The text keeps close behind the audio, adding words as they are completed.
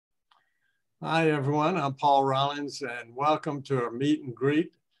Hi, everyone. I'm Paul Rollins, and welcome to our meet and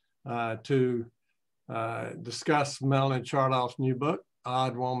greet to discuss Melanie Chartoff's new book,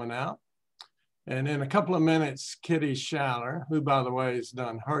 Odd Woman Out. And in a couple of minutes, Kitty Schaller, who, by the way, has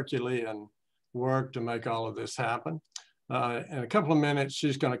done Herculean work to make all of this happen. In a couple of minutes,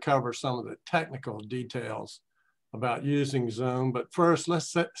 she's going to cover some of the technical details about using Zoom. But first, let's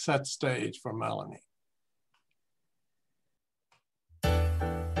set the stage for Melanie.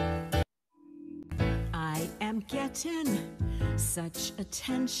 I'm getting such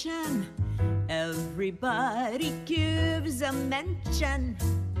attention. Everybody gives a mention.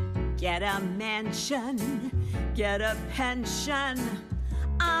 Get a mansion, get a pension.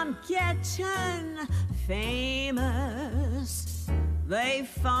 I'm getting famous. They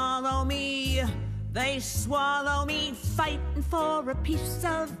follow me, they swallow me, fighting for a piece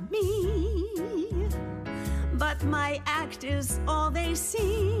of me. But my act is all they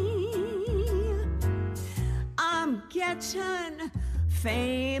see. I'm getting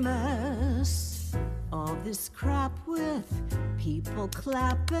famous. All this crap with people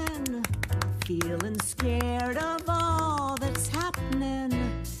clapping, feeling scared of all that's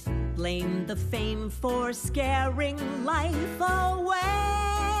happening. Blame the fame for scaring life away.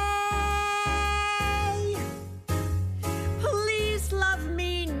 Please love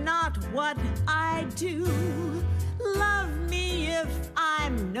me, not what I do. Love me if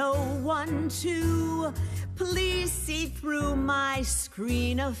I'm no one to. Please see through my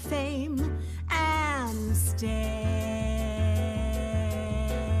screen of fame and stay.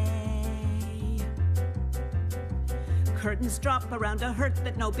 Curtains drop around a hurt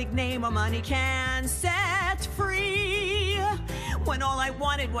that no big name or money can set free. When all I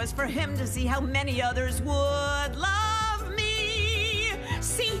wanted was for him to see how many others would love me.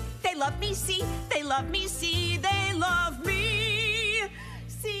 See, they love me, see, they love me, see, they love me.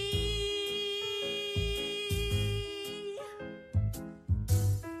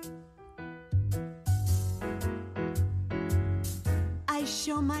 I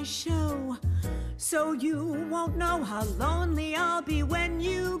show my show, so you won't know how lonely I'll be when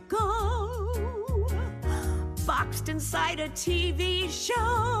you go. Boxed inside a TV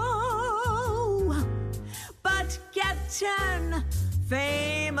show, but getting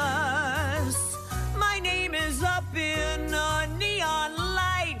famous. My name is up in neon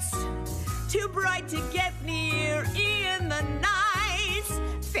lights, too bright to get near in the night.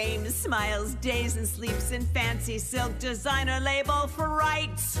 Fame smiles days and sleeps in fancy silk designer label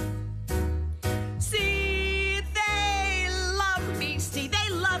frights. See, they love me, see, they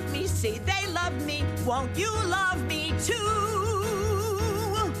love me, see, they love me. Won't you love me too?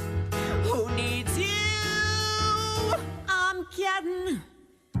 Who needs you? I'm getting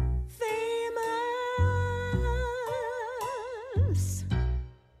famous.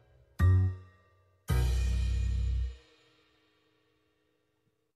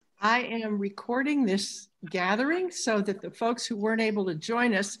 I am recording this gathering so that the folks who weren't able to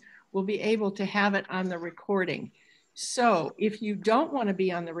join us will be able to have it on the recording. So if you don't want to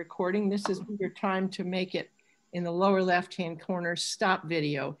be on the recording, this is your time to make it in the lower left-hand corner, stop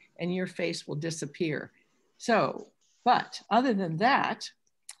video, and your face will disappear. So, but other than that,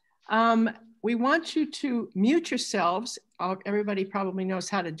 we want you to mute yourselves. Everybody probably knows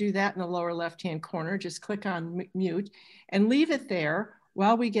how to do that in the lower left-hand corner. Just click on mute and leave it there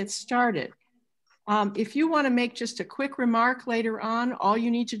while we get started. If you want to make just a quick remark later on, all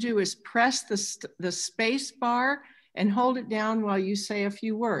you need to do is press the space bar and hold it down while you say a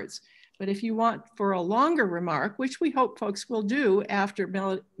few words. But if you want for a longer remark, which we hope folks will do after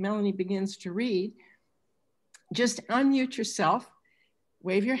Melanie begins to read, just unmute yourself,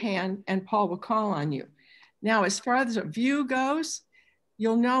 wave your hand, and Paul will call on you. Now, as far as a view goes,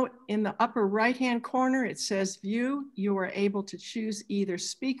 you'll know in the upper right-hand corner, it says view. You are able to choose either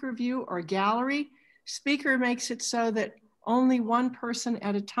speaker view or gallery. Speaker makes it so that only one person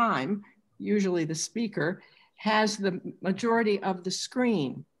at a time, usually the speaker, has the majority of the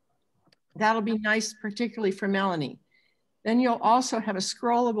screen. That'll be nice, particularly for Melanie. Then you'll also have a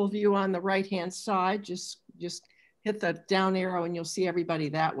scrollable view on the right-hand side. Just hit the down arrow and you'll see everybody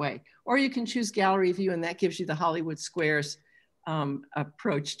that way. Or you can choose gallery view, and that gives you the Hollywood Squares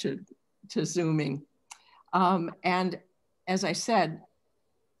approach to Zooming. And as I said,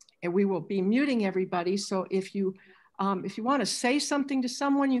 we will be muting everybody. So if you want to say something to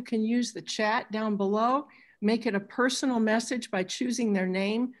someone, you can use the chat down below. Make it a personal message by choosing their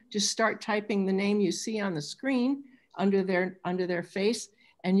name. Just start typing the name you see on the screen under their face,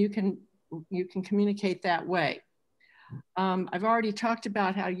 and you can communicate that way. I've already talked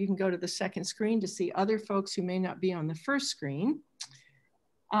about how you can go to the second screen to see other folks who may not be on the first screen.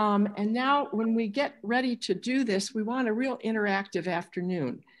 And now when we get ready to do this, we want a real interactive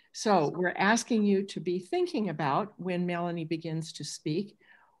afternoon. So we're asking you to be thinking about, when Melanie begins to speak,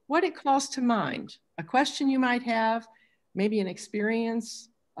 what it calls to mind, a question you might have, maybe an experience,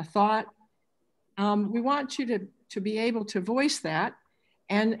 a thought. We want you to be able to voice that.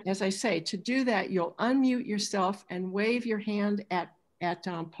 And as I say, to do that, you'll unmute yourself and wave your hand at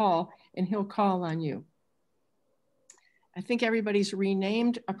Paul, and he'll call on you. I think everybody's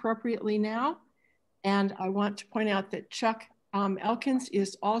renamed appropriately now. And I want to point out that Chuck Elkins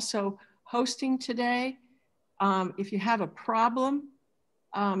is also hosting today. If you have a problem,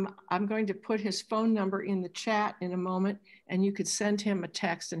 I'm going to put his phone number in the chat in a moment, and you could send him a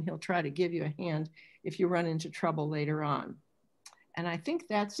text and he'll try to give you a hand if you run into trouble later on. And I think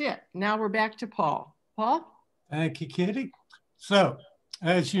that's it. Now we're back to Paul. Paul? Thank you, Kitty. So,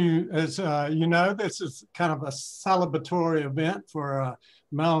 as you know, this is kind of a celebratory event for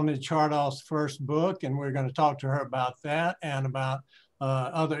Melanie Chartoff's first book, and we're going to talk to her about that and about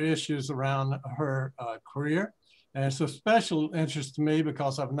other issues around her career. And it's of special interest to me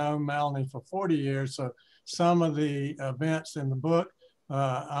because I've known Melanie for 40 years, so some of the events in the book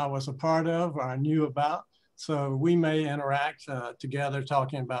I was a part of or I knew about. So we may interact together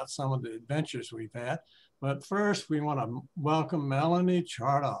talking about some of the adventures we've had. But first, we want to welcome Melanie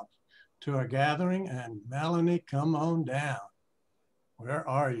Chartoff to our gathering. And Melanie, come on down. Where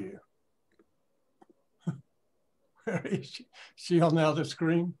are you? Where is she? She on the other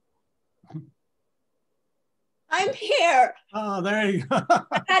screen? I'm here. Oh, there you go.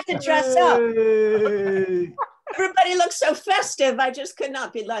 I had to dress up. Everybody looks so festive. I just could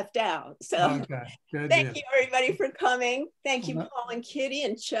not be left out. So okay, good thank deal. you everybody for coming. Thank you, Paul and Kitty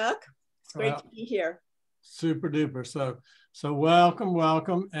and Chuck. It's great to be here. Super duper. So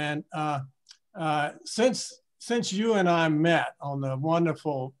welcome. And since you and I met on the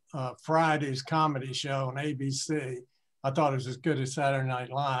wonderful Fridays comedy show on ABC, I thought it was as good as Saturday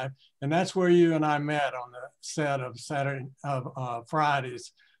Night Live. And that's where you and I met, on the set of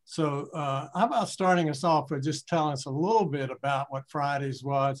Fridays. So how about starting us off with just telling us a little bit about what Fridays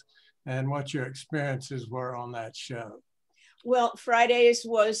was and what your experiences were on that show? Well, Fridays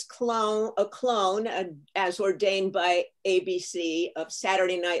was a clone as ordained by ABC of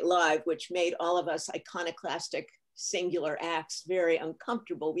Saturday Night Live, which made all of us iconoclastic singular acts very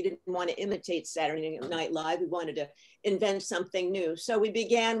uncomfortable. We didn't want to imitate Saturday Night Live. We wanted to invent something new. So we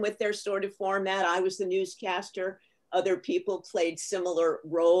began with their sort of format. I was the newscaster. Other people played similar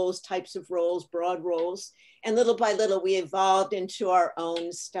roles, types of roles, broad roles. And little by little, we evolved into our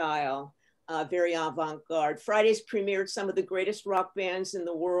own style, very avant-garde. Fridays premiered some of the greatest rock bands in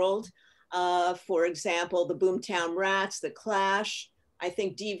the world. For example, the Boomtown Rats, The Clash. I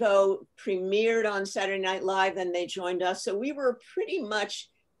think Devo premiered on Saturday Night Live and they joined us. So we were pretty much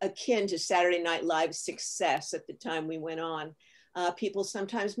akin to Saturday Night Live's success at the time we went on. People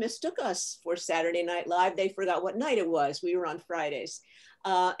sometimes mistook us for Saturday Night Live. They forgot what night it was. We were on Fridays.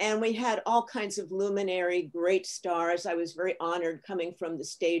 And we had all kinds of luminary, great stars. I was very honored coming from the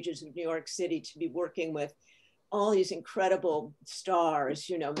stages of New York City to be working with all these incredible stars.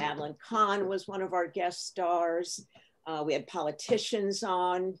 You know, Madeline Kahn was one of our guest stars. We had politicians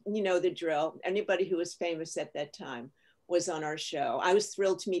on, you know the drill. Anybody who was famous at that time was on our show. I was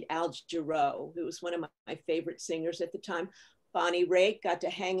thrilled to meet Al Jarreau, who was one of my favorite singers at the time. Bonnie Raitt, got to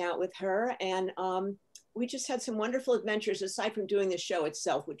hang out with her. And we just had some wonderful adventures aside from doing the show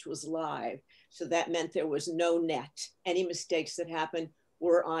itself, which was live. So that meant there was no net. Any mistakes that happened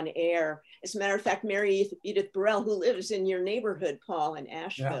were on air. As a matter of fact, Mary Edith Burrell, who lives in your neighborhood, Paul, in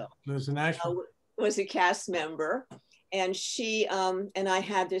Asheville, lives in Asheville, was a cast member. And she and I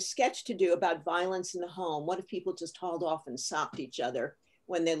had this sketch to do about violence in the home. What if people just hauled off and socked each other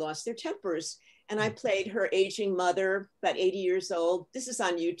when they lost their tempers? And I played her aging mother, about 80 years old. This is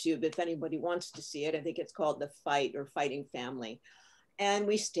on YouTube if anybody wants to see it. I think it's called The Fight or Fighting Family. And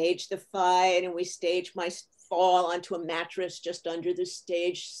we staged the fight and we staged my fall onto a mattress just under the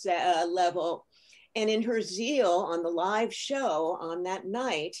stage level. And in her zeal on the live show on that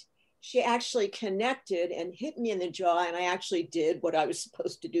night, she actually connected and hit me in the jaw. And I actually did what I was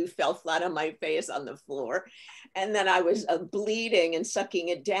supposed to do, fell flat on my face on the floor. And then I was bleeding and sucking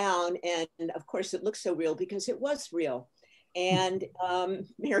it down. And of course it looked so real because it was real. And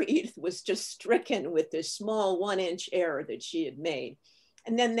Mary Edith was just stricken with this small 1-inch error that she had made.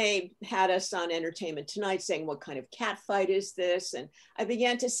 And then they had us on Entertainment Tonight saying, what kind of cat fight is this? And I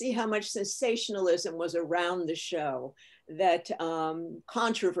began to see how much sensationalism was around the show, that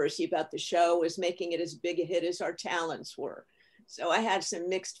controversy about the show was making it as big a hit as our talents were. So I had some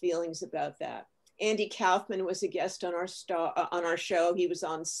mixed feelings about that. Andy Kaufman was a guest on our show. He was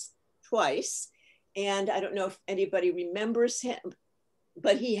on twice. And I don't know if anybody remembers him,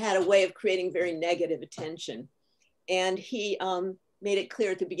 but he had a way of creating very negative attention. And he made it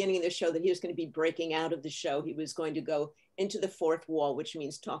clear at the beginning of the show that he was going to be breaking out of the show. He was going to go into the fourth wall, which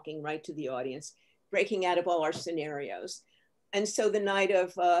means talking right to the audience, breaking out of all our scenarios. And so the night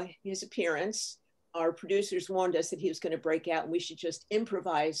of his appearance, our producers warned us that he was going to break out and we should just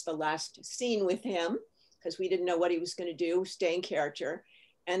improvise the last scene with him because we didn't know what he was going to do, stay in character.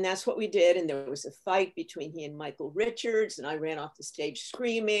 And that's what we did. And there was a fight between he and Michael Richards, and I ran off the stage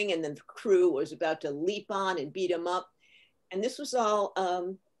screaming, and then the crew was about to leap on and beat him up. And this was all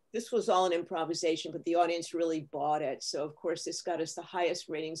an improvisation, but the audience really bought it. So of course, this got us the highest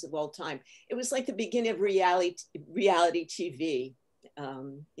ratings of all time. It was like the beginning of reality TV,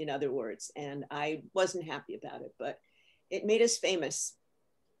 in other words. And I wasn't happy about it, but it made us famous.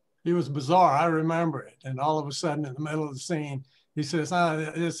 He was bizarre. I remember it. And all of a sudden in the middle of the scene, he says, I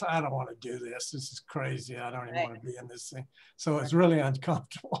don't want to do this. This is crazy. I don't even want to be in this thing. So it's really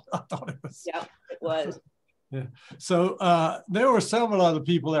uncomfortable. I thought it was. Yeah, it was. Yeah. So there were several other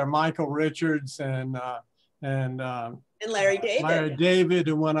people there, Michael Richards and Larry David. Larry David,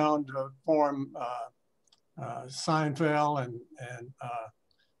 who went on to form Seinfeld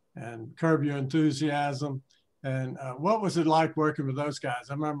and Curb Your Enthusiasm. And what was it like working with those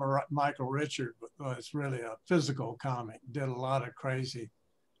guys? I remember Michael Richards was really a physical comic, did a lot of crazy,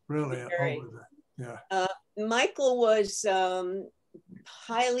 really over the, yeah. Michael was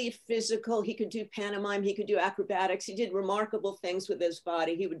highly physical. He could do pantomime, he could do acrobatics. He did remarkable things with his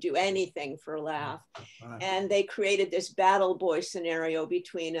body. He would do anything for a laugh. Right. And they created this battle boy scenario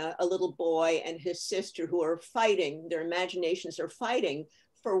between a little boy and his sister who are fighting. Their imaginations are fighting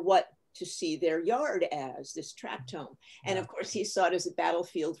for what to see their yard as, this tract home. And of course, he saw it as a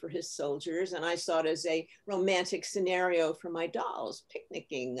battlefield for his soldiers, and I saw it as a romantic scenario for my dolls,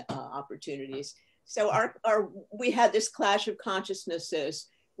 picnicking opportunities. So we had this clash of consciousnesses,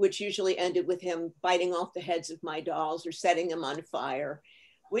 which usually ended with him biting off the heads of my dolls or setting them on fire,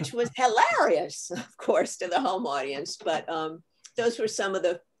 which was hilarious, of course, to the home audience. But those were some of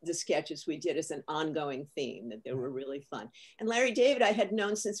the sketches we did as an ongoing theme that they were really fun. And Larry David, I had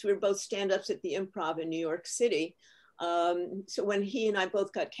known since we were both stand-ups at the Improv in New York City. So when he and I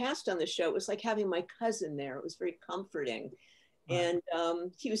both got cast on the show, it was like having my cousin there. It was very comforting. Right.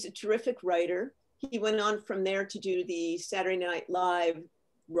 And he was a terrific writer. He went on from there to do the Saturday Night Live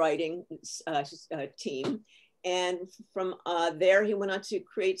writing team. And from there, he went on to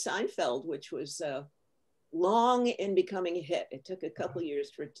create Seinfeld, which was long in becoming a hit. It took a couple years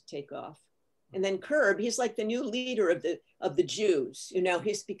for it to take off. And then Curb, he's like the new leader of the Jews. You know,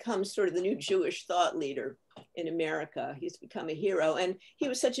 he's become sort of the new Jewish thought leader in America. He's become a hero. And he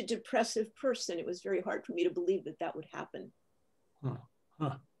was such a depressive person. It was very hard for me to believe that that would happen.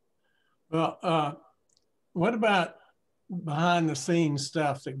 Well, what about behind the scenes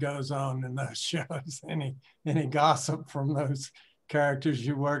stuff that goes on in those shows? Any gossip from those characters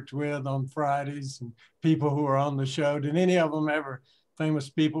you worked with on Fridays and people who were on the show? Did any of them ever, famous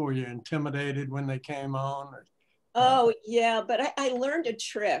people, were you intimidated when they came on? Or, oh, yeah, but I learned a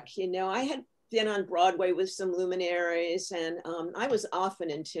trick. You know, I had been on Broadway with some luminaries, and I was often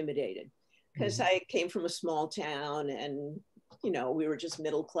intimidated because I came from a small town, and, you know, we were just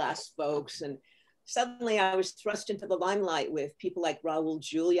middle-class folks. And suddenly I was thrust into the limelight with people like Raul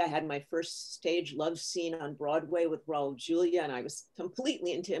Julia. I had my first stage love scene on Broadway with Raul Julia, and I was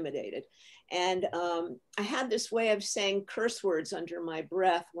completely intimidated. And I had this way of saying curse words under my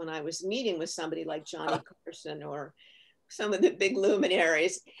breath when I was meeting with somebody like Johnny Carson or some of the big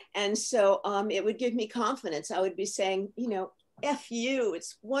luminaries. And so it would give me confidence. I would be saying, you know, F you,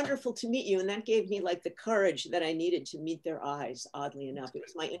 it's wonderful to meet you. And that gave me like the courage that I needed to meet their eyes, oddly enough. It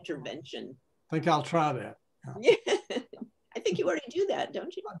was my intervention. I think I'll try that. Yeah, I think you already do that,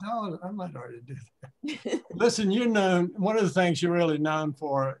 don't you? I might already do that. Listen, you're known, one of the things you're really known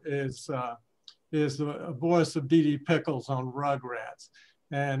for is the voice of Dee Dee Pickles on Rugrats.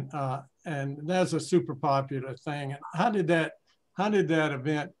 And that's a super popular thing. And how did that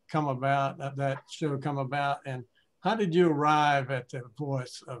event come about, that show come about? And how did you arrive at the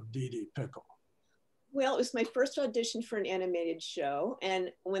voice of Dee Dee Pickle? Well, it was my first audition for an animated show. And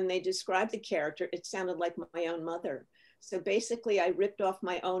when they described the character, it sounded like my own mother. So basically I ripped off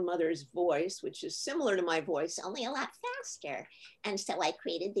my own mother's voice, which is similar to my voice, only a lot faster. And so I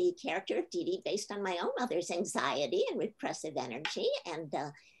created the character of Dee Dee based on my own mother's anxiety and repressive energy. And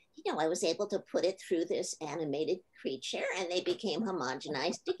you know, I was able to put it through this animated creature, and they became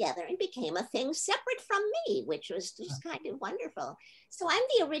homogenized together and became a thing separate from me, which was just kind of wonderful. So I'm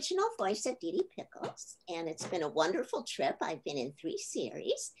the original voice of Dee Dee Pickles, and it's been a wonderful trip. I've been in 3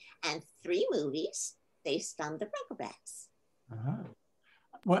 series and 3 movies based on the Rugrats.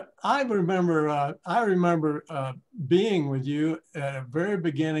 Well, I remember being with you at the very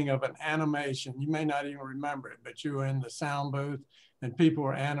beginning of an animation. You may not even remember it, but you were in the sound booth and people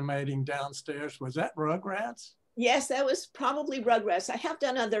were animating downstairs. Was that Rugrats? Yes, that was probably Rugrats. I have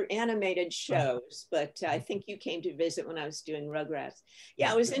done other animated shows, but I think you came to visit when I was doing Rugrats.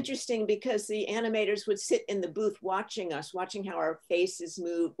 Yeah, it was interesting because the animators would sit in the booth watching us, watching how our faces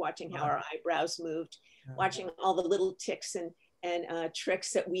moved, watching how our eyebrows moved, watching all the little ticks and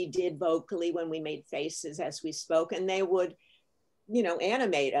tricks that we did vocally when we made faces as we spoke. And they would, you know,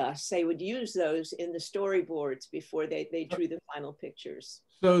 animate us. They would use those in the storyboards before they drew the final pictures.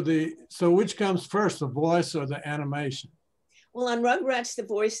 So which comes first, the voice or the animation? Well, on Rugrats, the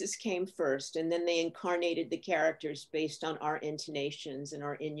voices came first, and then they incarnated the characters based on our intonations and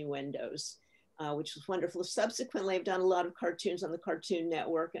our innuendos, which was wonderful. Subsequently, I've done a lot of cartoons on the Cartoon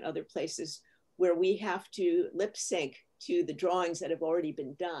Network and other places where we have to lip sync to the drawings that have already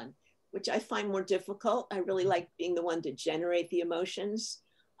been done, which I find more difficult. I really like being the one to generate the emotions,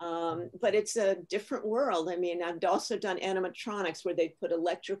 but it's a different world. I mean, I've also done animatronics where they put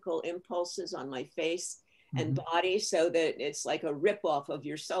electrical impulses on my face and body so that it's like a ripoff of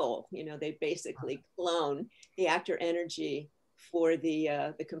your soul. You know, they basically clone the actor energy for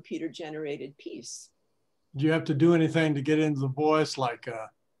the computer generated piece. Do you have to do anything to get into the voice, like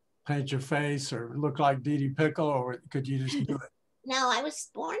paint your face or look like Dee Dee Pickle, or could you just do it? No, I was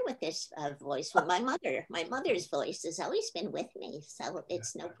born with this voice with my mother. My mother's voice has always been with me, so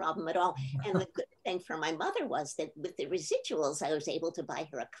it's no problem at all. And the good thing for my mother was that with the residuals, I was able to buy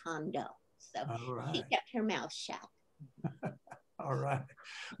her a condo. So she kept her mouth shut. All right.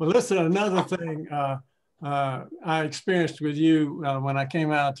 Well, listen, another thing I experienced with you when I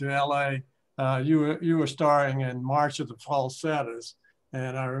came out to LA, you were starring in March of the Falsettas.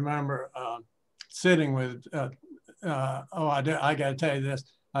 And I remember sitting with, I got to tell you this.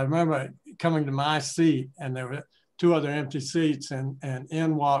 I remember coming to my seat and there were 2 other empty seats, and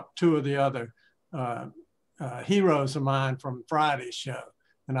in walked 2 of the other heroes of mine from Friday's show.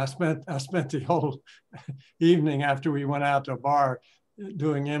 And I spent the whole evening after we went out to a bar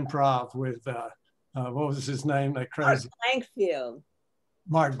doing improv with, what was his name? That crazy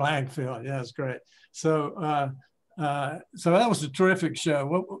Mark Blankfield. Yeah, it's great. So that was a terrific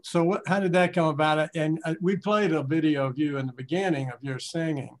show. How did that come about? And we played a video of you in the beginning of your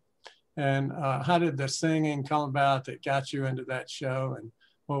singing. And how did the singing come about that got you into that show? And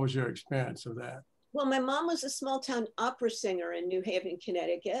what was your experience of that? Well, my mom was a small town opera singer in New Haven,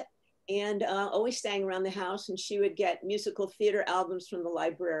 Connecticut, and always sang around the house. And she would get musical theater albums from the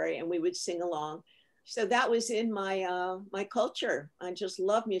library and we would sing along. So that was in my my culture. I just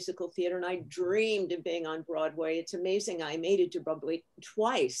love musical theater, and I dreamed of being on Broadway. It's amazing. I made it to Broadway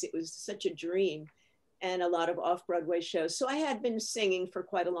twice. It was such a dream, and a lot of off-Broadway shows. So I had been singing for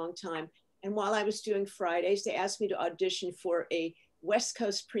quite a long time. And while I was doing Fridays, they asked me to audition for a West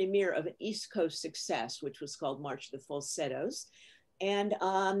Coast premiere of an East Coast success, which was called March of the Falsettos. And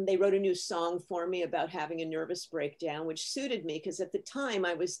they wrote a new song for me about having a nervous breakdown, which suited me because at the time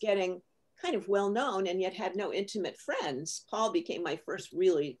I was getting kind of well known and yet had no intimate friends. Paul became my first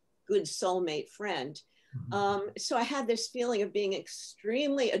really good soulmate friend. So I had this feeling of being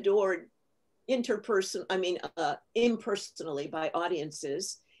extremely adored impersonally by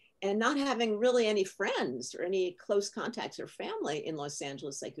audiences, and not having really any friends or any close contacts or family in Los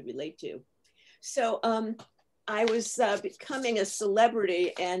Angeles I could relate to. So I was becoming a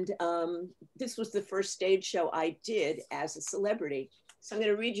celebrity, and this was the first stage show I did as a celebrity. So I'm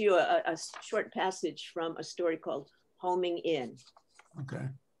going to read you a short passage from a story called Homing In. Okay.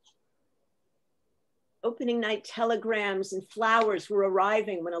 Opening night telegrams and flowers were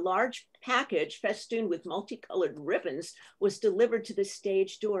arriving when a large package festooned with multicolored ribbons was delivered to the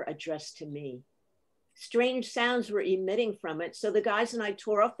stage door addressed to me. Strange sounds were emitting from it, so the guys and I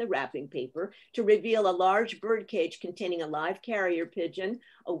tore off the wrapping paper to reveal a large bird cage containing a live carrier pigeon,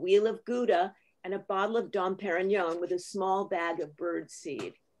 a wheel of Gouda, and a bottle of Dom Perignon with a small bag of bird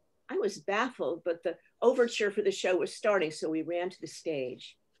seed. I was baffled, but the overture for the show was starting, so we ran to the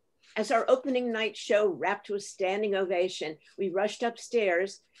stage. As our opening night show wrapped to a standing ovation, we rushed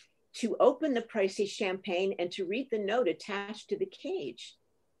upstairs to open the pricey champagne and to read the note attached to the cage.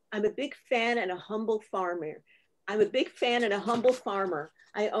 I'm a big fan and a humble farmer.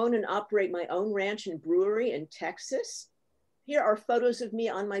 I own and operate my own ranch and brewery in Texas. Here are photos of me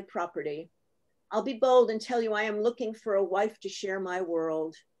on my property. I'll be bold and tell you I am looking for a wife to share my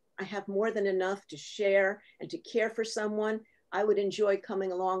world. I have more than enough to share and to care for someone. I would enjoy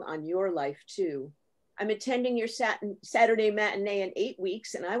coming along on your life too. I'm attending your Saturday matinee in 8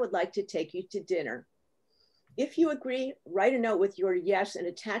 weeks, and I would like to take you to dinner. If you agree, write a note with your yes and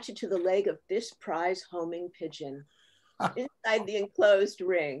attach it to the leg of this prize homing pigeon inside the enclosed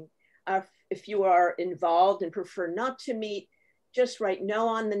ring. If you are involved and prefer not to meet, just write no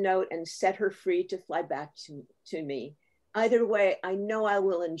on the note and set her free to fly back to me. Either way, I know I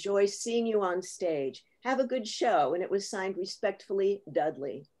will enjoy seeing you on stage. Have a good show. And it was signed respectfully,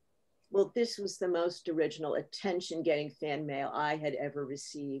 Dudley. Well, this was the most original attention-getting fan mail I had ever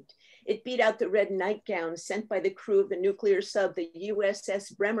received. It beat out the red nightgown sent by the crew of the nuclear sub, the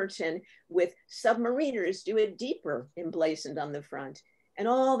USS Bremerton, with submariners do it deeper emblazoned on the front, and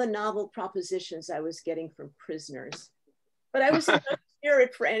all the novel propositions I was getting from prisoners. But I was in no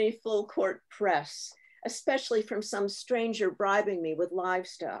spirit for any full court press, especially from some stranger bribing me with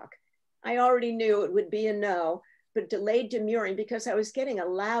livestock. I already knew it would be a no, but delayed demurring because I was getting a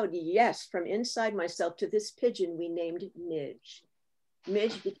loud yes from inside myself to this pigeon we named Midge.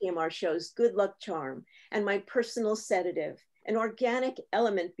 Midge became our show's good luck charm and my personal sedative, an organic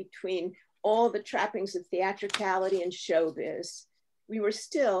element between all the trappings of theatricality and showbiz. We were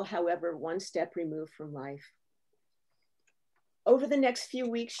still, however, one step removed from life. Over the next few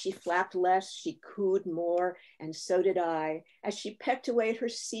weeks, she flapped less, she cooed more, and so did I, as she pecked away at her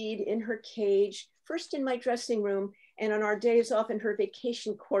seed in her cage, first in my dressing room and on our days off in her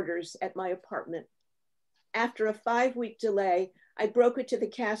vacation quarters at my apartment. After a 5-week delay, I broke it to the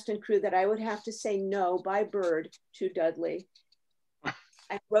cast and crew that I would have to say no by bird to Dudley.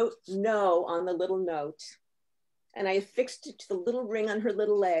 I wrote no on the little note, and I affixed it to the little ring on her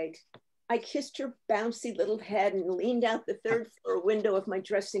little leg. I kissed her bouncy little head and leaned out the 3rd floor window of my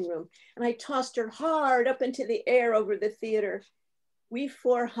dressing room, and I tossed her hard up into the air over the theater. We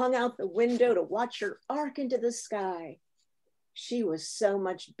 4 hung out the window to watch her arc into the sky. She was so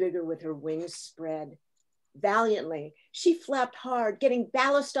much bigger with her wings spread. Valiantly, she flapped hard, getting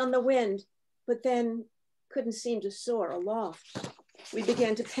ballast on the wind, but then couldn't seem to soar aloft. We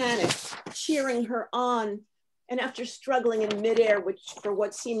began to panic, cheering her on. And after struggling in midair, which for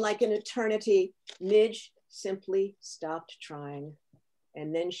what seemed like an eternity, Midge simply stopped trying.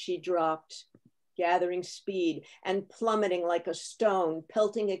 And then she dropped, gathering speed and plummeting like a stone,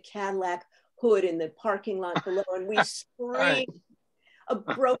 pelting a Cadillac hood in the parking lot below, and we screamed. A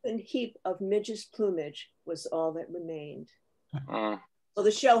broken heap of Midge's plumage was all that remained. Well,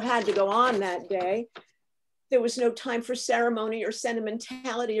 the show had to go on that day. There was no time for ceremony or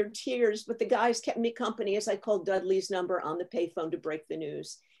sentimentality or tears, but the guys kept me company as I called Dudley's number on the payphone to break the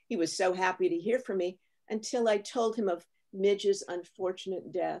news. He was so happy to hear from me until I told him of Midge's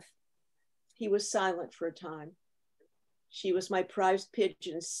unfortunate death. He was silent for a time. She was my prized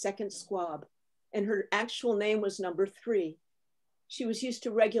pigeon's 2nd squab, and her actual name was number 3. She was used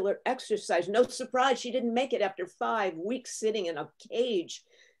to regular exercise. No surprise she didn't make it after 5 weeks sitting in a cage.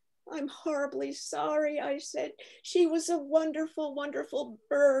 I'm horribly sorry, I said. She was a wonderful, wonderful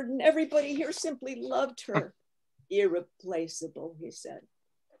bird, and everybody here simply loved her. Irreplaceable, he said.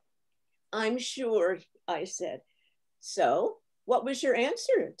 I'm sure, I said. So, what was your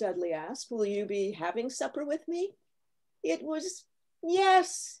answer? Dudley asked. Will you be having supper with me? It was,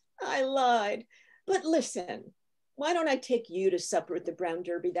 yes, I lied. But listen, why don't I take you to supper at the Brown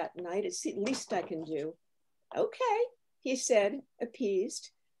Derby that night? It's the least I can do. Okay, he said,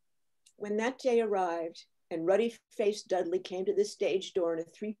 appeased. When that day arrived and ruddy-faced Dudley came to the stage door in a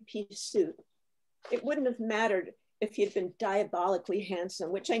 3-piece suit, it wouldn't have mattered if he had been diabolically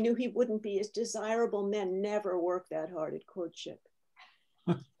handsome, which I knew he wouldn't be, as desirable men never work that hard at courtship.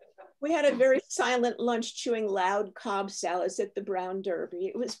 We had a very silent lunch chewing loud Cobb salads at the Brown Derby.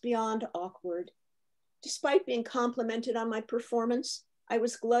 It was beyond awkward. Despite being complimented on my performance, I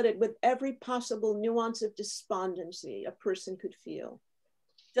was glutted with every possible nuance of despondency a person could feel.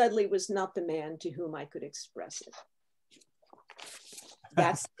 Dudley was not the man to whom I could express it.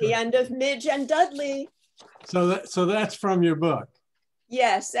 That's the end of Midge and Dudley. So that's from your book.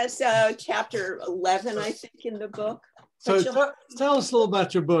 Yes, that's chapter 11, I think, in the book. So tell us a little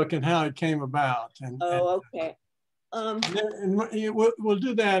about your book and how it came about. Okay. We'll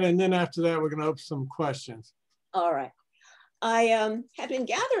do that, and then after that, we're going to open some questions. All right. I had been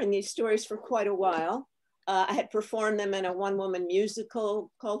gathering these stories for quite a while. I had performed them in a one-woman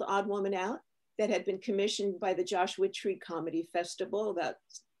musical called Odd Woman Out that had been commissioned by the Joshua Tree Comedy Festival about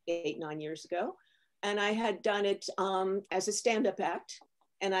 8-9 years ago. And I had done it as a stand-up act.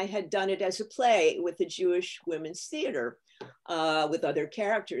 And I had done it as a play with the Jewish Women's Theater with other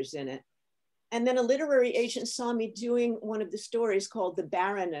characters in it. And then a literary agent saw me doing one of the stories called The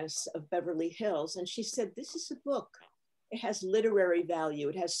Baroness of Beverly Hills. And she said, this is a book. It has literary value.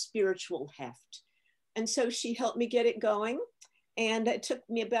 It has spiritual heft. And so she helped me get it going. And it took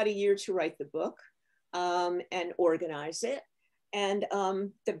me about a year to write the book and organize it. And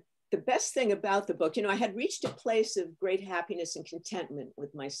the best thing about the book, you know, I had reached a place of great happiness and contentment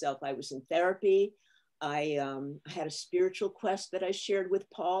with myself. I was in therapy. I had a spiritual quest that I shared with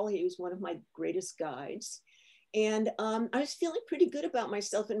Paul. He was one of my greatest guides. And I was feeling pretty good about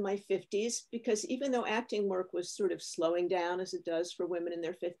myself in my 50s, because even though acting work was sort of slowing down as it does for women in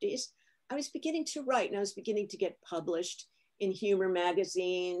their 50s, I was beginning to write, and I was beginning to get published in humor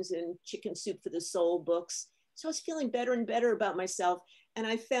magazines and Chicken Soup for the Soul books. So I was feeling better and better about myself. And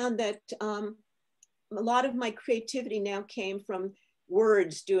I found that a lot of my creativity now came from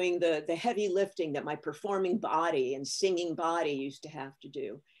words doing the heavy lifting that my performing body and singing body used to have to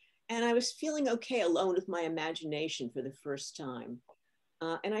do. And I was feeling okay alone with my imagination for the first time.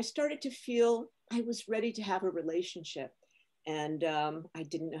 And I started to feel I was ready to have a relationship. And I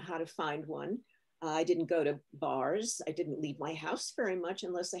didn't know how to find one. I didn't go to bars. I didn't leave my house very much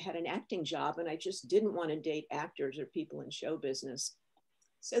unless I had an acting job. And I just didn't want to date actors or people in show business.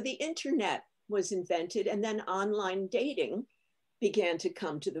 So the internet was invented, and then online dating began to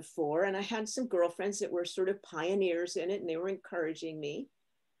come to the fore. And I had some girlfriends that were sort of pioneers in it, and they were encouraging me.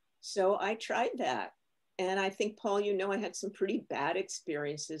 So I tried that. And I think, Paul, you know, I had some pretty bad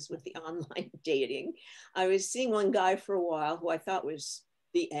experiences with the online dating. I was seeing one guy for a while who I thought was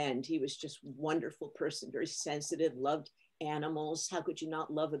the end. He was just a wonderful person, very sensitive, loved animals. How could you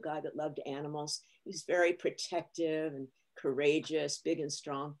not love a guy that loved animals? He was very protective and courageous, big and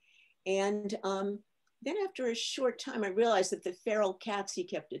strong. And then after a short time, I realized that the feral cats he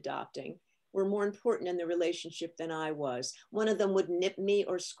kept adopting were more important in the relationship than I was. One of them would nip me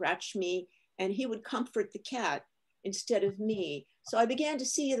or scratch me, and he would comfort the cat instead of me. So I began to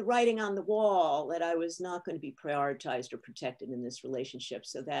see the writing on the wall that I was not going to be prioritized or protected in this relationship.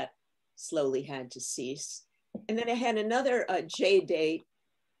 So that slowly had to cease. And then I had another J date,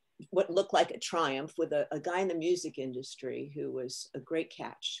 what looked like a triumph, with a guy in the music industry who was a great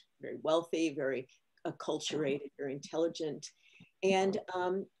catch, very wealthy, very acculturated, very intelligent. And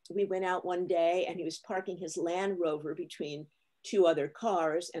we went out one day, and he was parking his Land Rover between two other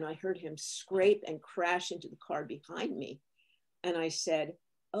cars, and I heard him scrape and crash into the car behind me. And I said,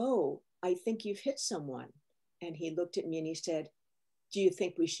 "Oh, I think you've hit someone." And he looked at me and he said, "Do you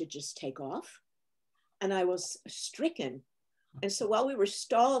think we should just take off?" And I was stricken. And so while we were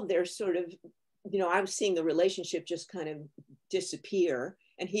stalled there, sort of, you know, I was seeing the relationship just kind of disappear,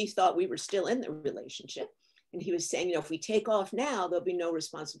 and he thought we were still in the relationship. And he was saying, you know, if we take off now, there'll be no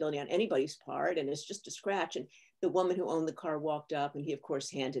responsibility on anybody's part, and it's just a scratch. And the woman who owned the car walked up, and he, of course,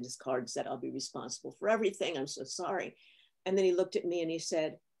 handed his card and said, "I'll be responsible for everything. I'm so sorry." And then he looked at me and he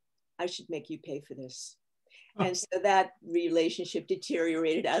said, "I should make you pay for this." Oh. And so that relationship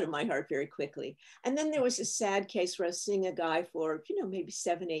deteriorated out of my heart very quickly. And then there was a sad case where I was seeing a guy for, you know, maybe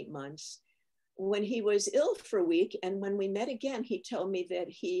 7-8 months, when he was ill for a week. And when we met again, he told me that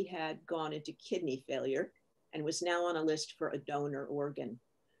he had gone into kidney failure and was now on a list for a donor organ.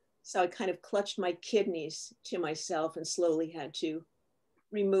 So I kind of clutched my kidneys to myself and slowly had to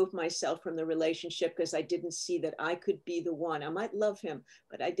remove myself from the relationship, because I didn't see that I could be the one. I might love him,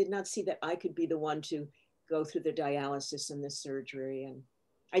 but I did not see that I could be the one to go through the dialysis and the surgery. And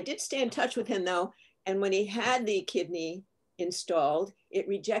I did stay in touch with him though. And when he had the kidney installed, it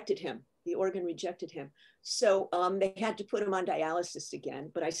rejected him. The organ rejected him. So they had to put him on dialysis again,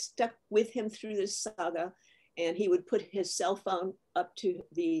 but I stuck with him through this saga, and he would put his cell phone up to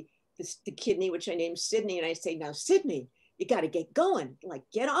the kidney, which I named Sydney. And I say, "Now, Sydney, you got to get going, like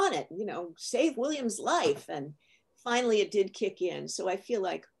get on it, you know, save William's life." And finally it did kick in. So I feel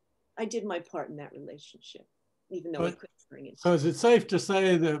like I did my part in that relationship, even though I couldn't bring it. So is it safe to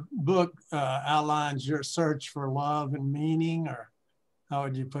say the book outlines your search for love and meaning, or how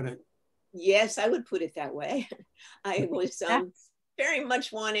would you put it? Yes, I would put it that way. I was very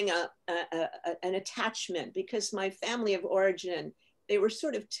much wanting an attachment, because my family of origin, they were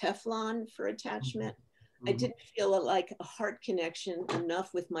sort of Teflon for attachment. Mm-hmm. I didn't feel like a heart connection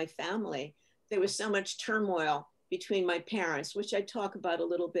enough with my family. There was so much turmoil between my parents, which I talk about a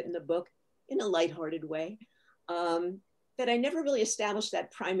little bit in the book in a lighthearted way, that I never really established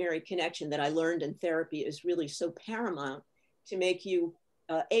that primary connection that I learned in therapy is really so paramount to make you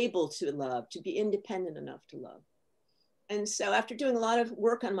able to love, to be independent enough to love. And so after doing a lot of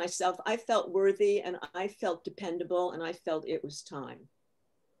work on myself, I felt worthy, and I felt dependable, and I felt it was time.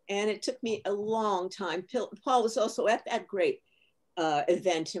 And it took me a long time. Paul was also at that great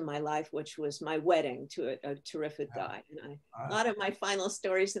event in my life, which was my wedding to a terrific guy. And a lot of my final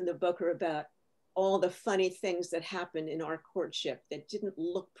stories in the book are about all the funny things that happened in our courtship that didn't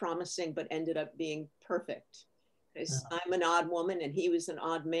look promising, but ended up being perfect. Because I'm an odd woman and he was an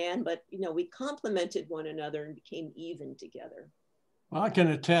odd man, but you know, we complemented one another and became even together. Well, I can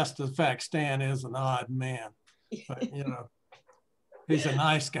attest to the fact Stan is an odd man, but you know, he's a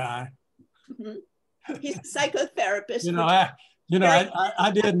nice guy. He's a psychotherapist. You know,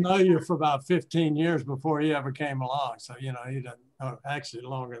 I didn't know you for about 15 years before he ever came along. So, you know, he doesn't know, actually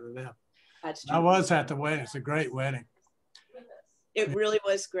longer than that. That's true. I was at the wedding. It's a great wedding. It really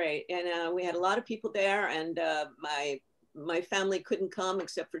was great. And we had a lot of people there, and my family couldn't come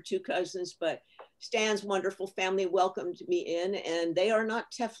except for 2 cousins, but Stan's wonderful family welcomed me in, and they are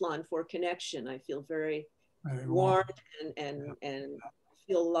not Teflon for connection. I feel very warm and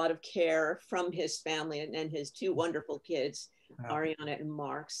feel a lot of care from his family and his 2 wonderful kids, Ariana and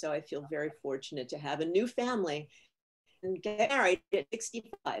Mark. So I feel very fortunate to have a new family and get married at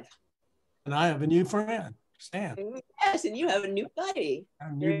 65. And I have a new friend, Stan. Yes, and you have a new buddy.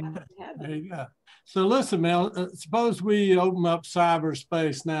 There you go. So listen, Mel, suppose we open up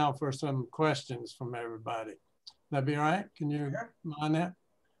cyberspace now for some questions from everybody. That'd be all right? Can you mind that?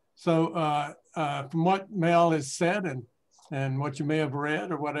 So from what Mel has said and what you may have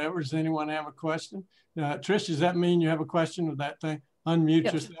read or whatever, does anyone have a question? Trish, does that mean you have a question with that thing?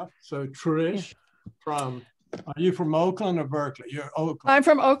 Unmute yourself. So Trish are you from Oakland or Berkeley? You're Oakland. I'm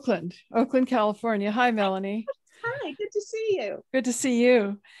from Oakland, California. Hi, Melanie. Hi, good to see you. Good to see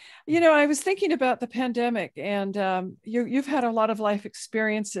you. You know, I was thinking about the pandemic, and you've had a lot of life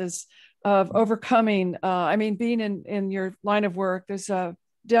experiences of overcoming. I mean, being in your line of work, there's a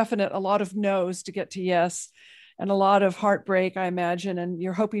lot of no's to get to yes, and a lot of heartbreak, I imagine, and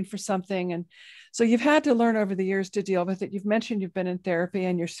you're hoping for something. And so you've had to learn over the years to deal with it. You've mentioned you've been in therapy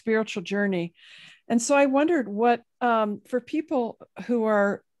and your spiritual journey. And so I wondered what, for people who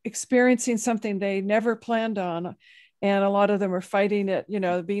are experiencing something they never planned on, and a lot of them are fighting it, you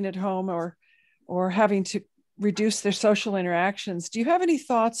know, being at home or having to reduce their social interactions. Do you have any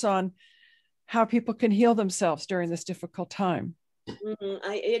thoughts on how people can heal themselves during this difficult time?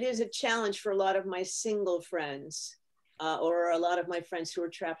 It is a challenge for a lot of my single friends or a lot of my friends who are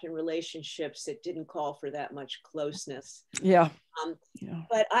trapped in relationships that didn't call for that much closeness.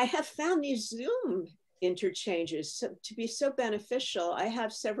 But I have found these Zoom interchanges to be so beneficial. I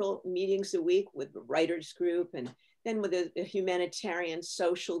have several meetings a week with the writers group and then with a humanitarian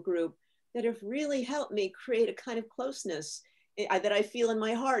social group that have really helped me create a kind of closeness that I feel in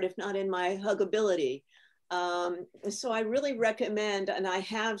my heart, if not in my huggability. So I really recommend, and I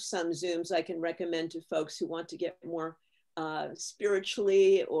have some Zooms I can recommend to folks who want to get more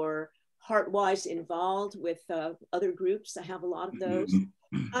spiritually or heart-wise involved with other groups. I have a lot of those.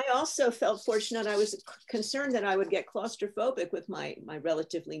 I also felt fortunate. I was concerned that I would get claustrophobic with my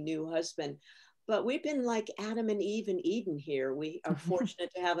relatively new husband, but we've been like Adam and Eve in Eden here. We are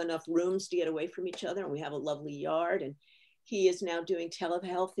fortunate to have enough rooms to get away from each other, and we have a lovely yard, and he is now doing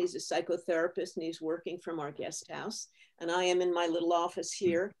telehealth. He's a psychotherapist and he's working from our guest house. And I am in my little office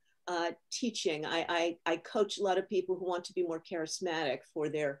here teaching. I coach a lot of people who want to be more charismatic for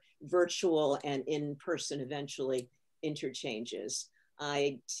their virtual and in-person eventually interchanges.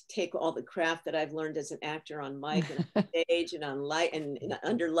 I take all the craft that I've learned as an actor on mic and on stage and on light and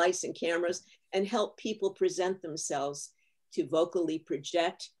under lights and cameras and help people present themselves to vocally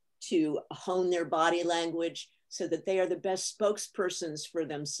project, to hone their body language, so that they are the best spokespersons for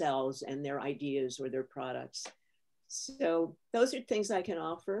themselves and their ideas or their products. So those are things I can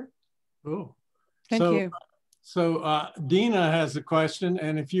offer. Cool. Thank you. So Dina has a question,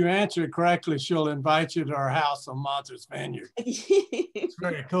 and if you answer it correctly, she'll invite you to our house on Martha's Vineyard. It's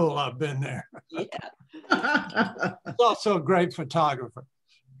very cool. I've been there. Yeah. It's also a great photographer.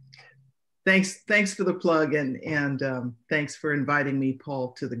 Thanks for the plug, and thanks for inviting me,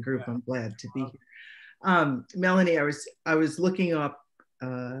 Paul, to the group. I'm glad to be here. Melanie, I was looking up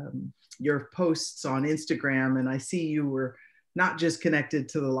your posts on Instagram, and I see you were not just connected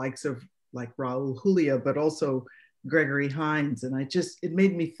to the likes of like Raul Julia, but also Gregory Hines. And it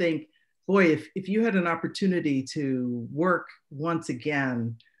made me think, boy, if you had an opportunity to work once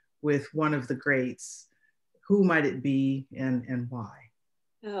again with one of the greats, who might it be and why?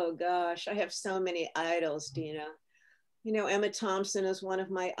 Oh gosh, I have so many idols, Dina. You know, Emma Thompson is one of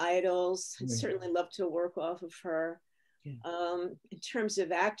my idols. I'd certainly love to work off of her. Yeah. In terms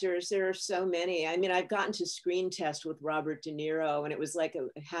of actors, there are so many. I mean, I've gotten to screen test with Robert De Niro, and it was like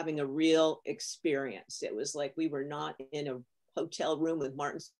having a real experience. It was like we were not in a hotel room with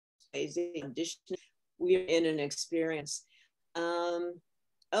Martin audition. We're in an experience.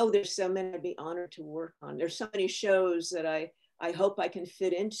 Oh, there's so many I'd be honored to work on. There's so many shows that I hope I can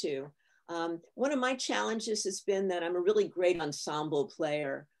fit into. One of my challenges has been that I'm a really great ensemble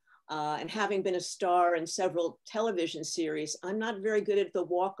player. And having been a star in several television series, I'm not very good at the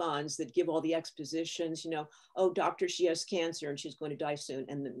walk-ons that give all the expositions, you know, oh, doctor, she has cancer and she's going to die soon,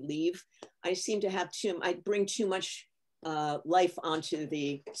 and then leave. I seem to have I bring too much life onto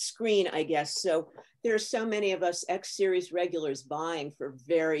the screen, I guess. So there are so many of us X-series regulars vying for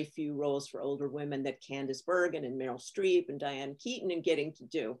very few roles for older women that Candice Bergen and Meryl Streep and Diane Keaton and getting to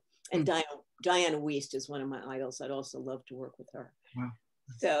do. And Diana Wiest is one of my idols. I'd also love to work with her. Wow.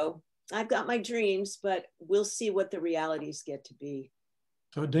 So I've got my dreams, but we'll see what the realities get to be.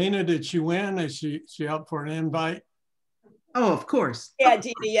 So Dina, did she win? Is she up for an invite? Oh, of course. Yeah,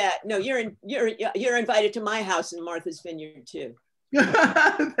 Dina, yeah. No, you're invited to my house in Martha's Vineyard too.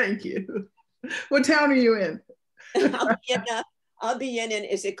 Thank you. What town are you in? I'll be in,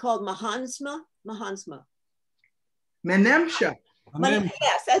 is it called Mahansma? Mahansma. Menemsha.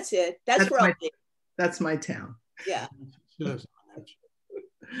 Yes, that's it. That's where I'll be. That's my town. Yeah.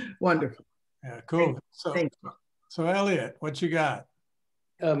 Wonderful. Yeah, cool. So Elliot, what you got?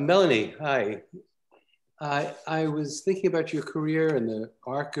 Melanie, hi. I was thinking about your career and the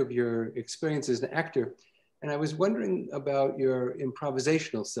arc of your experience as an actor, and I was wondering about your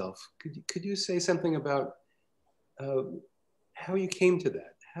improvisational self. Could you say something about how you came to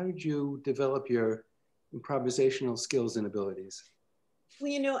that? How did you develop your improvisational skills and abilities? Well,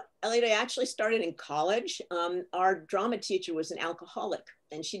 you know, Elliot, I actually started in college. Our drama teacher was an alcoholic,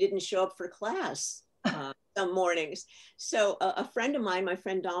 and she didn't show up for class some mornings. So a friend of mine, my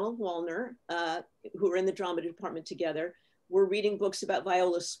friend Donald Wallner, who were in the drama department together, were reading books about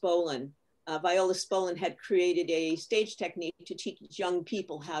Viola Spolin. Viola Spolin had created a stage technique to teach young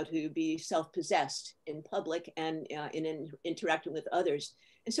people how to be self-possessed in public and in interacting with others.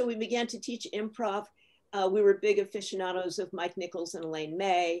 And so we began to teach improv. We were big aficionados of Mike Nichols and Elaine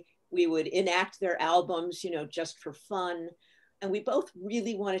May. We would enact their albums, you know, just for fun. And we both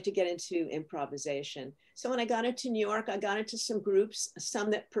really wanted to get into improvisation. So when I got into New York, I got into some groups,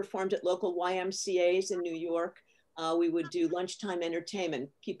 some that performed at local YMCAs in New York. We would do lunchtime entertainment.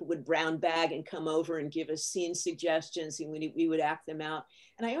 People would brown bag and come over and give us scene suggestions, and we would act them out.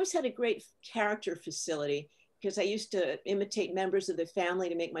 And I always had a great character facility because I used to imitate members of the family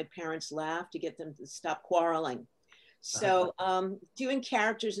to make my parents laugh, to get them to stop quarreling. So doing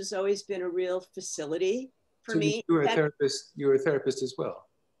characters has always been a real facility for me. You were a therapist as well.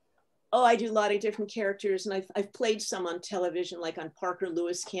 Oh, I do a lot of different characters, and I've played some on television, like on Parker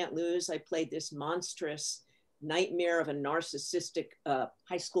Lewis Can't Lose. I played this monstrous nightmare of a narcissistic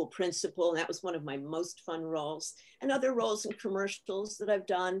high school principal, and that was one of my most fun roles. And other roles in commercials that I've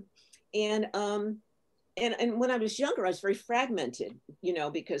done. And when I was younger, I was very fragmented, you know,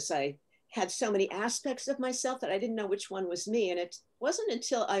 because I had so many aspects of myself that I didn't know which one was me. And it wasn't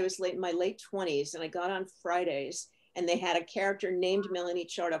until I was in my late 20s and I got on Fridays and they had a character named Melanie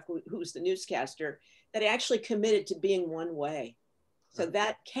Chartoff, who was the newscaster, that I actually committed to being one way. So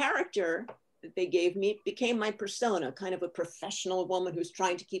that character that they gave me became my persona, kind of a professional woman who's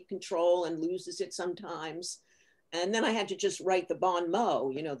trying to keep control and loses it sometimes. And then I had to just write the bon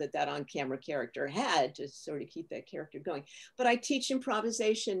mot, you know, that on-camera character had to sort of keep that character going. But I teach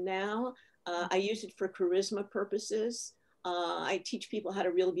improvisation now. I use it for charisma purposes. I teach people how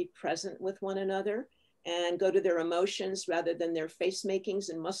to really be present with one another and go to their emotions rather than their face makings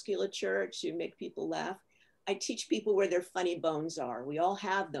and musculature to make people laugh. I teach people where their funny bones are. We all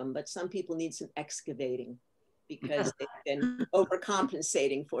have them, but some people need some excavating because they've been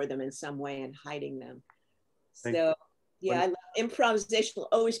overcompensating for them in some way and hiding them. So yeah, improvisation will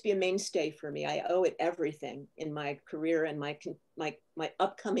always be a mainstay for me. I owe it everything in my career and my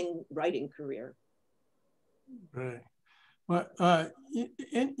upcoming writing career. Right. Well,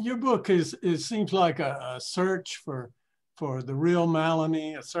 in your book it seems like a search for the real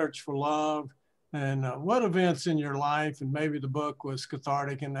Melanie, a search for love. And what events in your life, and maybe the book was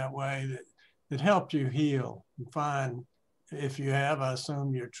cathartic in that way, that helped you heal and find, if you have, I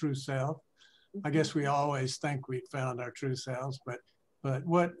assume, your true self. I guess we always think we'd found our true selves, but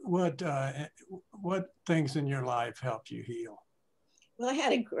what things in your life helped you heal? Well, I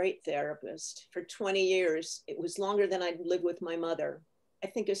had a great therapist for 20 years. It was longer than I'd lived with my mother. I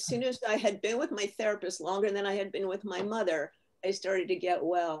think as soon as I had been with my therapist longer than I had been with my mother, I started to get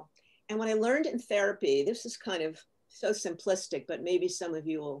well. And what I learned in therapy, this is kind of so simplistic, but maybe some of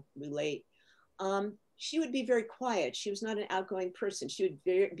you will relate. She would be very quiet. She was not an outgoing person. She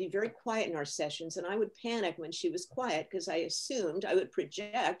would be very quiet in our sessions. And I would panic when she was quiet because I assumed I would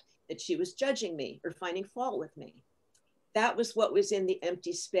project that she was judging me or finding fault with me. That was what was in the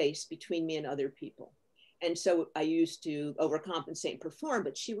empty space between me and other people. And so I used to overcompensate and perform,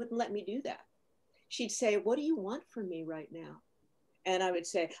 but she wouldn't let me do that. She'd say, what do you want from me right now? And I would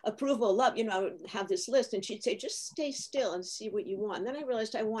say, approval, love, I would have this list, and she'd say, just stay still and see what you want. And then I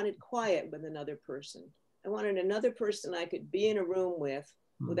realized I wanted quiet with another person. I wanted another person I could be in a room with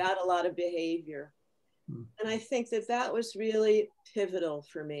without a lot of behavior. And I think that that was really pivotal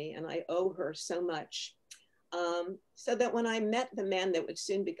for me, and I owe her so much. So that when I met the man that would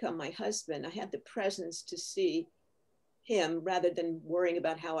soon become my husband, I had the presence to see him rather than worrying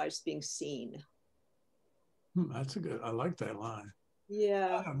about how I was being seen. That's a good, I like that line.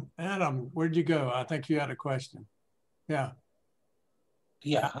 Yeah. Adam, where'd you go? I think you had a question. Yeah.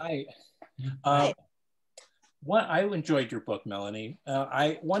 Yeah, hi. Hi. I enjoyed your book, Melanie.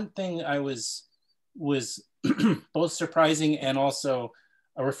 One thing I was both surprising and also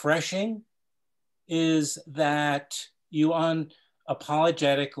refreshing is that you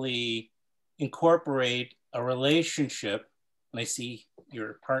unapologetically incorporate a relationship, and I see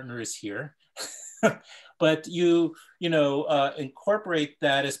your partner is here, but you incorporate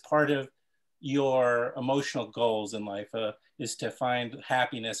that as part of your emotional goals in life, is to find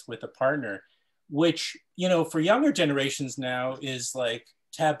happiness with a partner, which, for younger generations now is like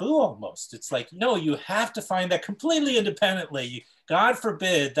taboo almost. It's like, no, you have to find that completely independently. God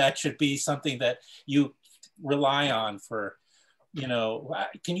forbid that should be something that you rely on for,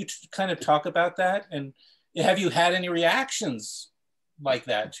 can you kind of talk about that? And have you had any reactions like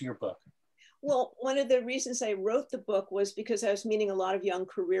that to your book? Well, one of the reasons I wrote the book was because I was meeting a lot of young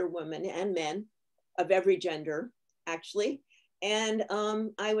career women and men of every gender, actually. And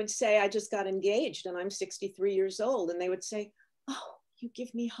I would say, I just got engaged and I'm 63 years old. And they would say, oh, you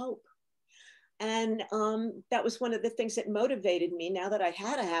give me hope. And that was one of the things that motivated me, now that I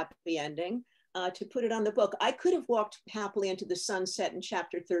had a happy ending, to put it on the book. I could have walked happily into the sunset in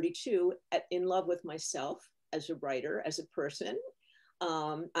chapter 32 in love with myself as a writer, as a person.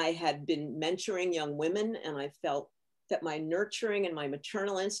 I had been mentoring young women, and I felt that my nurturing and my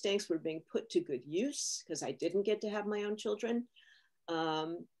maternal instincts were being put to good use because I didn't get to have my own children.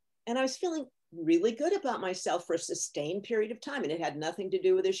 And I was feeling really good about myself for a sustained period of time. And it had nothing to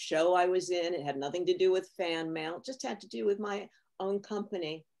do with a show I was in. It had nothing to do with fan mail. It just had to do with my own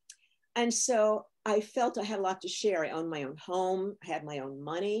company. And so I felt I had a lot to share. I owned my own home. I had my own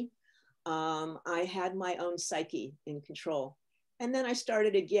money. I had my own psyche in control. And then I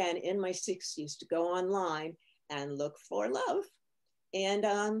started again in my 60s to go online and look for love. And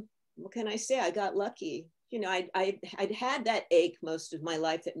what can I say? I got lucky. I'd had that ache most of my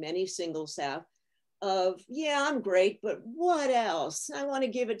life that many singles have of, yeah, I'm great, but what else? I want to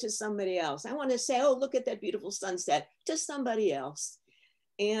give it to somebody else. I want to say, oh, look at that beautiful sunset, to somebody else.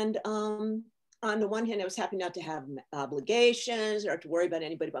 And on the one hand, I was happy not to have obligations or to worry about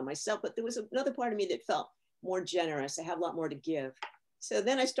anybody but myself, but there was another part of me that felt more generous. I have a lot more to give. So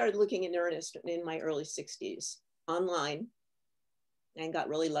then I started looking in earnest in my early 60s online and got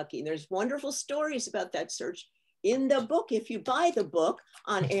really lucky. And there's wonderful stories about that search in the book. If you buy the book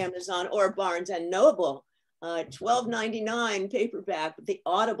on Amazon or Barnes and Noble, $12.99 paperback, the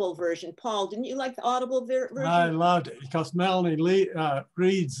Audible version. Paul, didn't you like the Audible version? I loved it because Melanie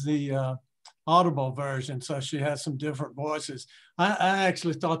reads the Audible version, so she has some different voices. I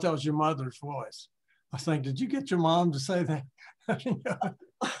actually thought that was your mother's voice. I was thinking, did you get your mom to say that?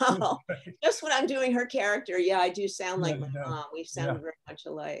 Oh, just when I'm doing her character, yeah, I do sound like my mom. We sound very much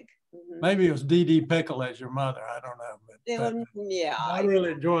alike. Mm-hmm. Maybe it was Dee Dee Pickle as your mother. I don't know. But yeah, I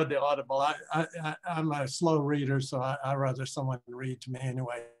really enjoyed the Audible. I'm a slow reader, so I rather someone read to me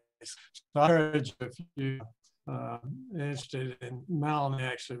anyway. So I encourage you, if you're interested in, Melanie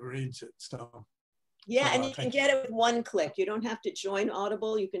actually reads it. So yeah, and you can get it with one click. You don't have to join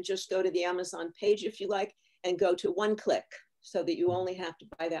Audible. You can just go to the Amazon page if you like and go to one click so that you only have to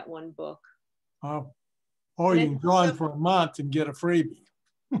buy that one book. Or you can join for a month and get a freebie.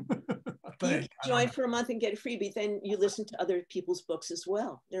 You join for a month and get a freebie, then you listen to other people's books as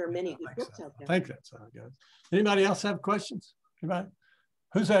well. There are many good books out there. I think that's how it goes. Anybody else have questions? Anybody?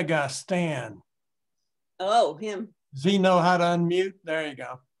 Who's that guy, Stan? Oh, him. Does he know how to unmute? There you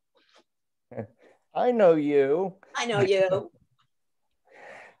go. I know you. I know you.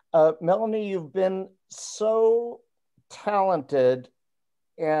 Melanie, you've been so talented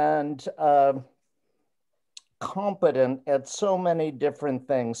and competent at so many different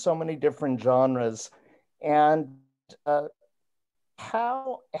things, so many different genres. And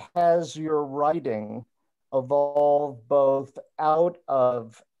how has your writing evolved both out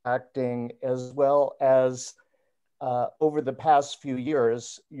of acting as well as over the past few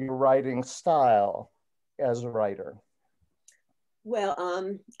years, your writing style as a writer? Well,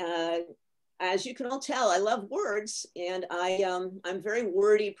 as you can all tell, I love words, and I'm a very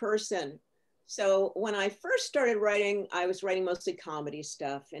wordy person. So when I first started writing, I was writing mostly comedy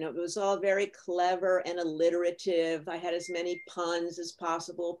stuff, and it was all very clever and alliterative. I had as many puns as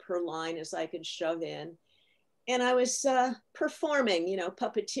possible per line as I could shove in. And I was performing,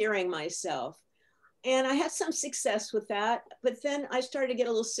 puppeteering myself. And I had some success with that, but then I started to get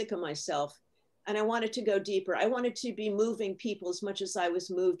a little sick of myself, and I wanted to go deeper. I wanted to be moving people as much as I was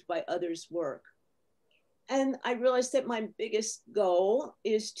moved by others' work. And I realized that my biggest goal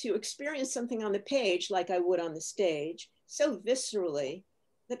is to experience something on the page like I would on the stage, so viscerally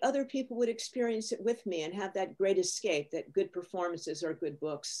that other people would experience it with me and have that great escape that good performances or good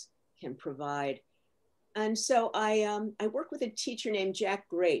books can provide. And so I work with a teacher named Jack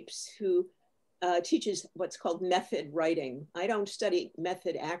Grapes, who teaches what's called method writing. I don't study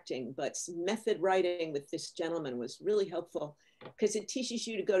method acting, but method writing with this gentleman was really helpful because it teaches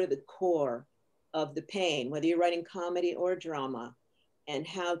you to go to the core of the pain, whether you're writing comedy or drama, and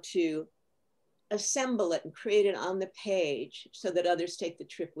how to assemble it and create it on the page so that others take the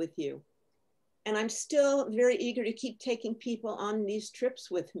trip with you. And I'm still very eager to keep taking people on these trips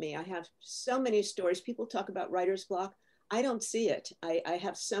with me. I have so many stories. People talk about writer's block. I don't see it. I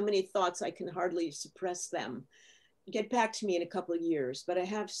have so many thoughts, I can hardly suppress them. Get back to me in a couple of years, but I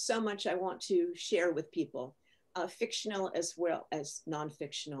have so much I want to share with people, fictional as well as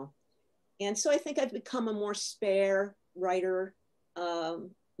non-fictional. And so I think I've become a more spare writer,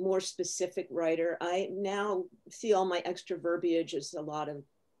 more specific writer. I now see all my extra verbiage as a lot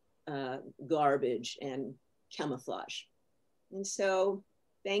of garbage and camouflage. And so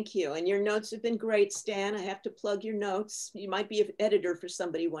thank you. And your notes have been great, Stan. I have to plug your notes. You might be an editor for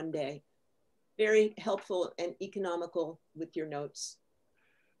somebody one day. Very helpful and economical with your notes.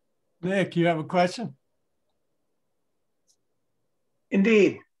 Nick, you have a question?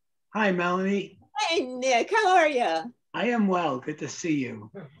 Indeed. Hi, Melanie. Hey, Nick, how are you? I am well. Good to see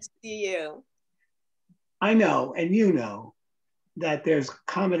you. See you. I know, and you know, that there's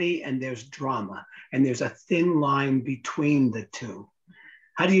comedy and there's drama, and there's a thin line between the two.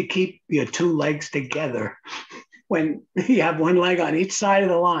 How do you keep your two legs together when you have one leg on each side of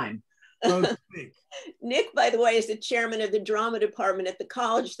the line? Nick, by the way, is the chairman of the drama department at the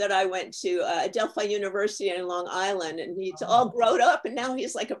college that I went to, Adelphi University in Long Island, and he's all grown up, and now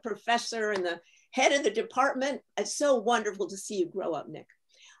he's like a professor and the head of the department. It's so wonderful to see you grow up, Nick.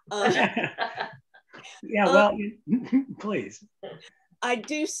 Yeah, well, please. I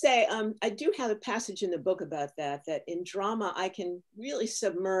do say, I do have a passage in the book about that in drama, I can really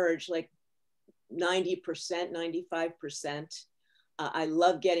submerge like 90%, 95%. I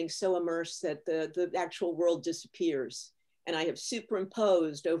love getting so immersed that the actual world disappears. And I have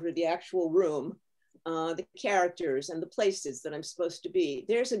superimposed over the actual room, the characters and the places that I'm supposed to be.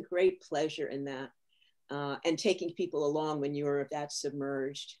 There's a great pleasure in that. And taking people along when you're that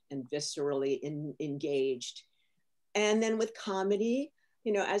submerged and viscerally engaged. And then with comedy,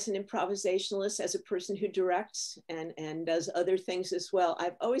 as an improvisationalist, as a person who directs and does other things as well,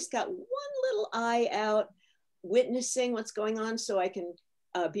 I've always got one little eye out witnessing what's going on so I can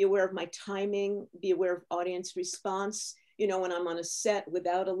be aware of my timing, be aware of audience response. When I'm on a set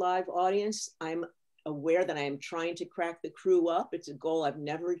without a live audience, I'm aware that I am trying to crack the crew up. It's a goal I've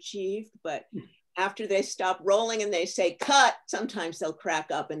never achieved, but after they stop rolling and they say cut, sometimes they'll crack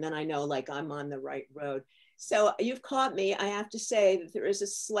up, and then I know like I'm on the right road. So you've caught me. I have to say that there is a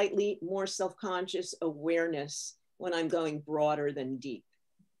slightly more self-conscious awareness when I'm going broader than deep.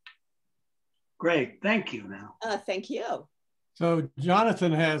 Great, thank you now. Thank you. So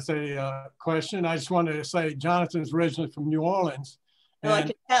Jonathan has a question. I just wanted to say Jonathan's originally from New Orleans. Oh,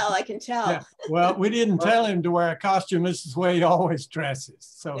 I can tell. Yeah, well, we didn't tell him to wear a costume. This is the way he always dresses.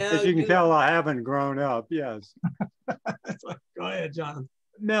 So no, as you can tell, I haven't grown up, yes. Go ahead, Jonathan.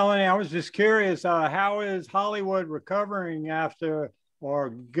 Melanie, I was just curious, how is Hollywood recovering after, or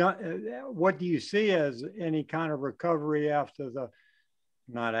what do you see as any kind of recovery after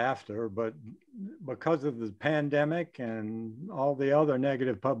not after, but because of the pandemic and all the other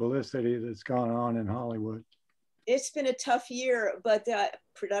negative publicity that's gone on in Hollywood? It's been a tough year, but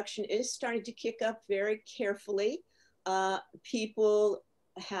production is starting to kick up very carefully. People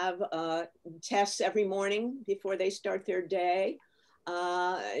have tests every morning before they start their day,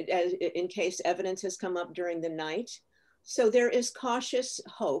 in case evidence has come up during the night. So there is cautious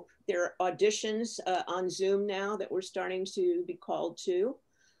hope. There are auditions on Zoom now that we're starting to be called to.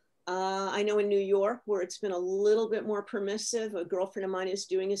 I know in New York, where it's been a little bit more permissive, a girlfriend of mine is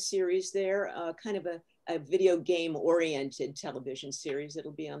doing a series there, kind of a a video game oriented television series.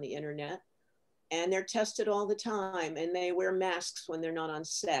 It'll be on the internet. And they're tested all the time, and they wear masks when they're not on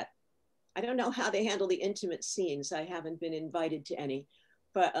set. I don't know how they handle the intimate scenes. I haven't been invited to any,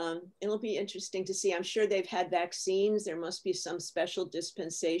 but it'll be interesting to see. I'm sure they've had vaccines. There must be some special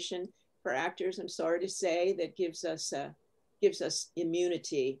dispensation for actors, I'm sorry to say, that gives us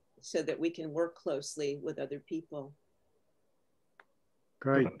immunity so that we can work closely with other people.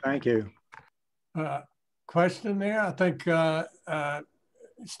 Great, thank you. Question there, I think,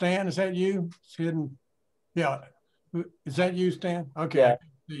 Stan, is that you? Yeah, is that you, Stan? Okay. Yeah.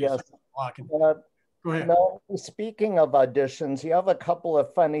 Yes. Go ahead. Now, speaking of auditions, you have a couple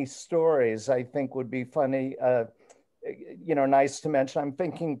of funny stories I think would be funny, nice to mention. I'm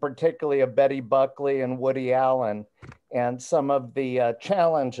thinking particularly of Betty Buckley and Woody Allen and some of the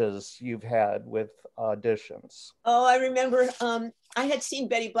challenges you've had with auditions. Oh, I remember I had seen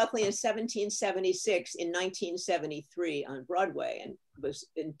Betty Buckley in 1776 in 1973 on Broadway and was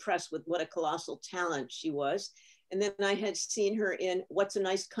impressed with what a colossal talent she was. And then I had seen her in What's a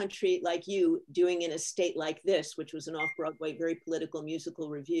Nice Country Like You, doing In a State Like This, which was an off-Broadway, very political musical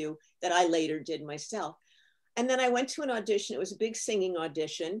review that I later did myself. And then I went to an audition. It was a big singing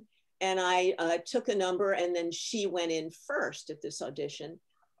audition. And I took a number, and then she went in first at this audition.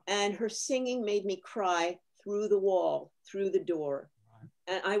 And her singing made me cry through the wall, through the door.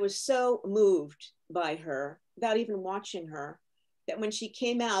 And I was so moved by her, without even watching her, that when she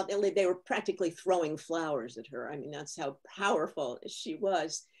came out, they were practically throwing flowers at her. I mean, that's how powerful she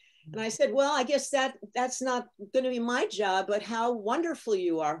was. And I said, well, I guess that's not going to be my job, but how wonderful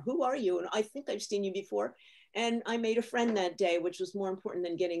you are. Who are you? And I think I've seen you before. And I made a friend that day, which was more important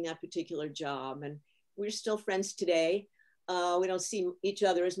than getting that particular job. And we're still friends today. We don't see each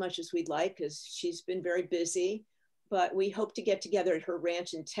other as much as we'd like because she's been very busy, but we hope to get together at her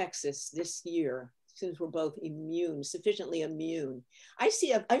ranch in Texas this year, since we're both sufficiently immune. I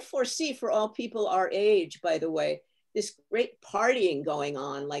foresee for all people our age, by the way, this great partying going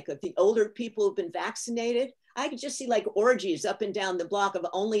on, like of the older people who've been vaccinated. I could just see like orgies up and down the block of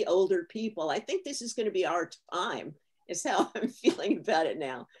only older people. I think this is going to be our time, is how I'm feeling about it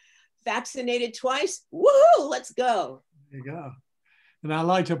now. Vaccinated twice, woohoo, let's go. There you go. And I'd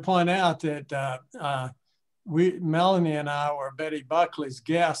like to point out that Melanie and I were Betty Buckley's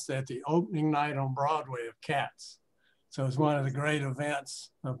guests at the opening night on Broadway of Cats. So it's one of the great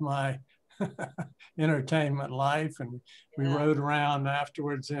events of my entertainment life. And we rode around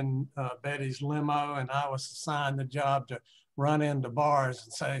afterwards in Betty's limo, and I was assigned the job to run into bars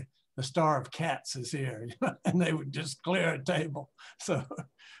and say, the star of Cats is here. And they would just clear a table. So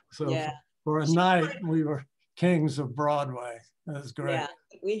yeah. For a night, we were kings of Broadway. That was great. Yeah,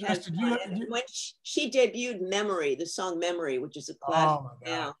 we had fun. When she debuted "Memory," the song "Memory," which is a classic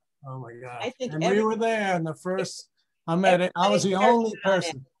now. Oh my God! I think we were there in the first. I met it. I was the only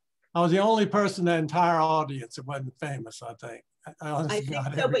person. I was the only person in the entire audience that wasn't famous. I think. I think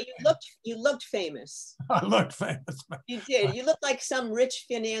so, but you looked famous. I looked famous. You did. You looked like some rich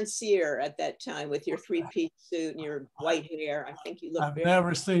financier at that time with your three-piece suit and your white hair. I think you looked. I've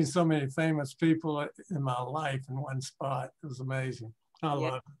never seen so many famous people in my life in one spot. It was amazing. I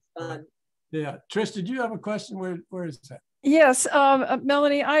love it. Fun. Yeah, Trish, did you have a question? Where is that? Yes,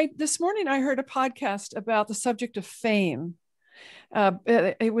 Melanie. This morning I heard a podcast about the subject of fame.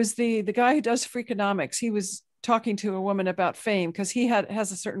 It was the guy who does Freakonomics. He was talking to a woman about fame because he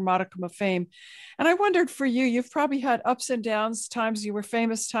has a certain modicum of fame. And I wondered for you, you've probably had ups and downs, times you were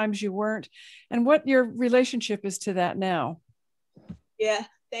famous, times you weren't, and what your relationship is to that now. Yeah,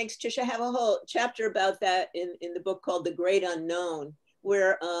 thanks, Trish. I have a whole chapter about that in the book called The Great Unknown,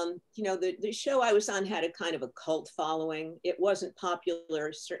 where, the show I was on had a kind of a cult following. It wasn't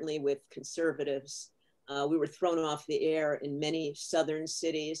popular, certainly with conservatives. We were thrown off the air in many southern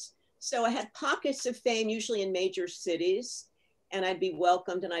cities. So I had pockets of fame, usually in major cities, and I'd be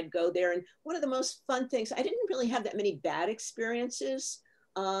welcomed and I'd go there. And one of the most fun things, I didn't really have that many bad experiences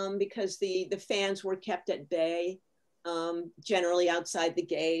because the fans were kept at bay, generally outside the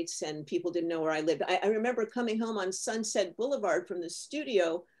gates, and people didn't know where I lived. I remember coming home on Sunset Boulevard from the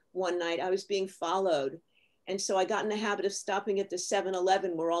studio one night. I was being followed. And so I got in the habit of stopping at the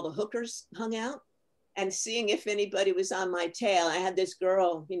 7-Eleven where all the hookers hung out, and seeing if anybody was on my tail. I had this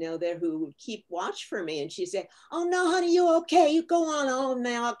girl, there who would keep watch for me. And she'd say, oh no, honey, you okay? You go on home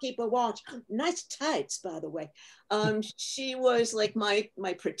now, I'll keep a watch. Nice tights, by the way. She was like my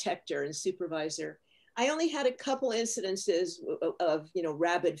protector and supervisor. I only had a couple incidences of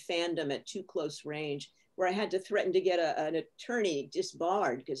rabid fandom at too close range, where I had to threaten to get an attorney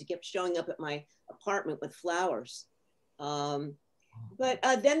disbarred because he kept showing up at my apartment with flowers. But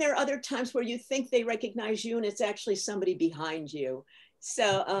then there are other times where you think they recognize you and it's actually somebody behind you.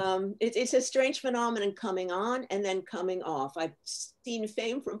 So it's a strange phenomenon coming on and then coming off. I've seen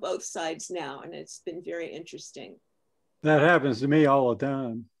fame from both sides now, and it's been very interesting. That happens to me all the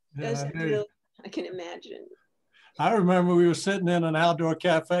time. Does it really? I can imagine. I remember we were sitting in an outdoor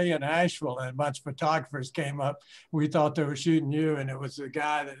cafe in Asheville, and a bunch of photographers came up. We thought they were shooting you, and it was the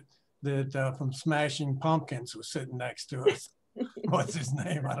guy that from Smashing Pumpkins was sitting next to us. What's his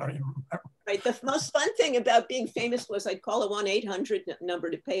name? I don't even remember. Right. The most fun thing about being famous was I'd call a 1-800 number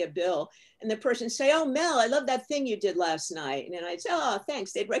to pay a bill, and the person would say, "Oh, Mel, I love that thing you did last night." And then I'd say, "Oh,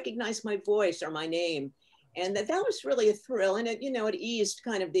 thanks." They'd recognize my voice or my name. And that was really a thrill. And it, it eased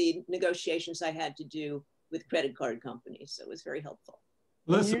kind of the negotiations I had to do with credit card companies. So it was very helpful.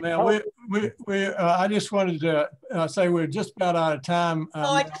 Listen, man, I just wanted to say we're just about out of time.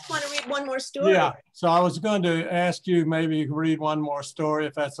 I just want to read one more story. Yeah, so I was going to ask you maybe you could read one more story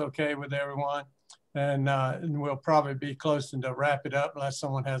if that's okay with everyone. And we'll probably be close to wrap it up unless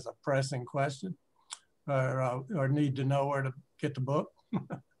someone has a pressing question or need to know where to get the book.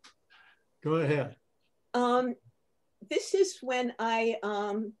 Go ahead. This is when I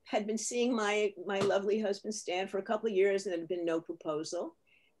had been seeing my lovely husband Stan for a couple of years, and there had been no proposal.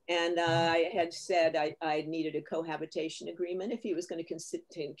 And I had said I needed a cohabitation agreement if he was going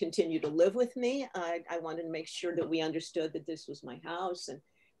to continue to live with me. I wanted to make sure that we understood that this was my house. And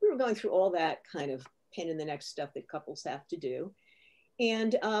we were going through all that kind of pain in the neck stuff that couples have to do.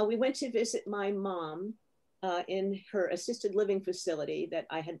 And we went to visit my mom in her assisted living facility that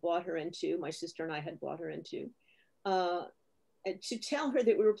I had brought her into, my sister and I had brought her into. To tell her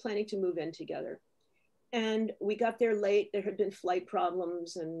that we were planning to move in together. And we got there late. There had been flight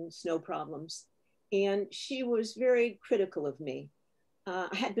problems and snow problems. And she was very critical of me. I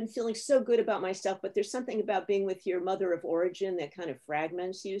had been feeling so good about myself, but there's something about being with your mother of origin that kind of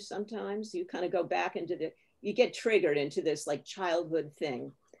fragments you sometimes. You kind of go back into you get triggered into this like childhood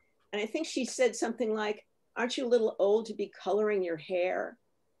thing. And I think she said something like, "Aren't you a little old to be coloring your hair?"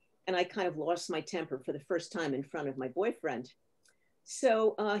 And I kind of lost my temper for the first time in front of my boyfriend.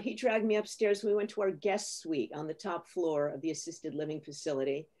 So he dragged me upstairs. We went to our guest suite on the top floor of the assisted living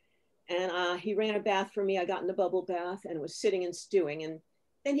facility. And he ran a bath for me. I got in the bubble bath and was sitting and stewing. And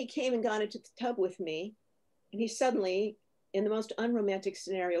then he came and got into the tub with me. And he suddenly, in the most unromantic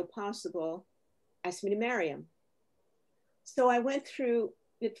scenario possible, asked me to marry him. So I went through,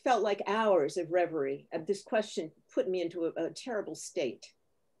 it felt like hours of reverie. This question put me into a terrible state.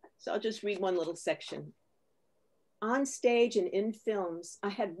 So I'll just read one little section. On stage and in films, I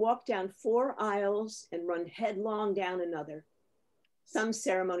had walked down 4 aisles and run headlong down another. Some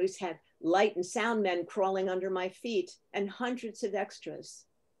ceremonies had light and sound men crawling under my feet and hundreds of extras.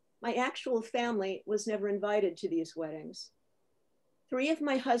 My actual family was never invited to these weddings. 3 of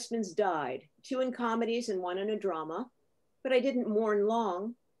my husbands died, 2 in comedies and 1 in a drama, but I didn't mourn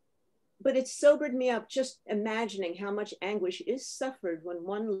long. But it sobered me up just imagining how much anguish is suffered when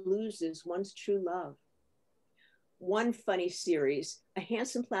one loses one's true love. One funny series, a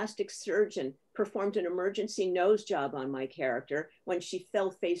handsome plastic surgeon performed an emergency nose job on my character when she fell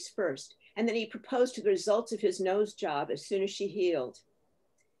face first, and then he proposed to the results of his nose job as soon as she healed.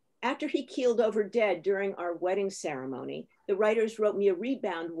 After he keeled over dead during our wedding ceremony, the writers wrote me a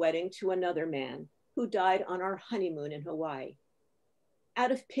rebound wedding to another man who died on our honeymoon in Hawaii.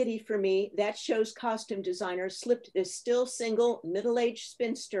 Out of pity for me, that show's costume designer slipped this still single middle-aged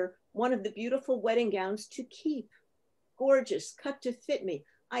spinster one of the beautiful wedding gowns to keep. Gorgeous, cut to fit me.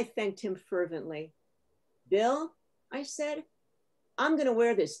 I thanked him fervently. "Bill," I said, "I'm gonna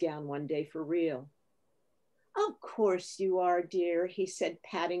wear this gown one day for real." "Of course you are, dear," he said,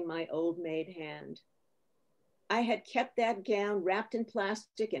 patting my old maid hand. I had kept that gown wrapped in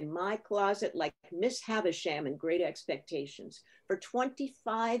plastic in my closet like Miss Havisham in Great Expectations for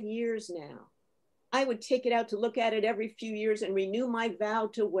 25 years now. I would take it out to look at it every few years and renew my vow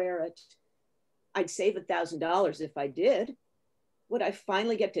to wear it. I'd save $1,000 if I did. Would I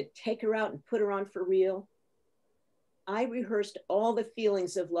finally get to take her out and put her on for real? I rehearsed all the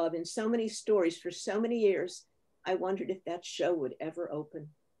feelings of love in so many stories for so many years, I wondered if that show would ever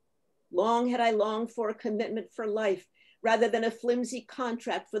open. Long had I longed for a commitment for life rather than a flimsy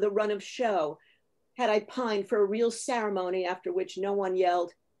contract for the run of show. Had I pined for a real ceremony after which no one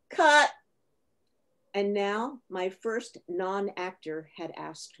yelled, "Cut!" And now my first non-actor had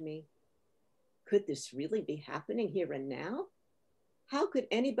asked me, could this really be happening here and now? How could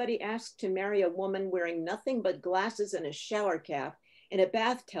anybody ask to marry a woman wearing nothing but glasses and a shower cap in a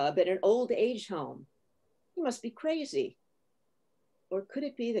bathtub at an old age home? He must be crazy. Or could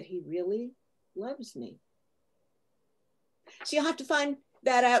it be that he really loves me? So you'll have to find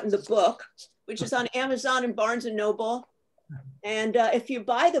that out in the book, which is on Amazon and Barnes and Noble. And if you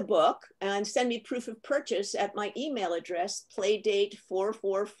buy the book and send me proof of purchase at my email address,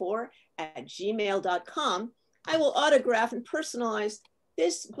 playdate444@gmail.com, I will autograph and personalize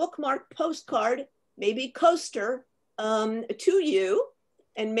this bookmark postcard, maybe coaster, to you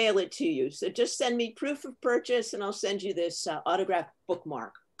and mail it to you. So just send me proof of purchase and I'll send you this autographed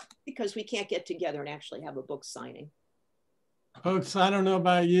bookmark, because we can't get together and actually have a book signing. Folks, I don't know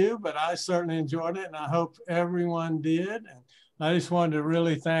about you, but I certainly enjoyed it and I hope everyone did. And I just wanted to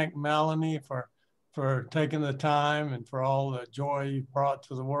really thank Melanie for taking the time and for all the joy you brought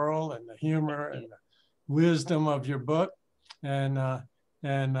to the world and the humor and the wisdom of your book. And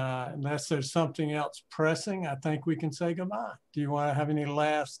unless there's something else pressing, I think we can say goodbye. Do you want to have any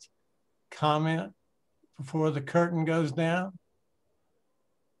last comment before the curtain goes down?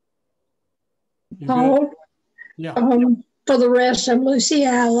 Paul, yeah. For the rest, I'm Lucy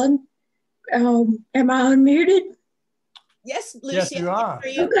Allen. Am I unmuted? Yes, Lucy. Yes, you are.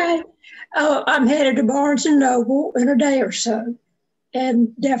 Okay. I'm headed to Barnes and Noble in a day or so,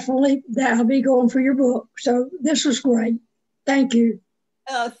 and definitely I'll be going for your book. So this was great. Thank you.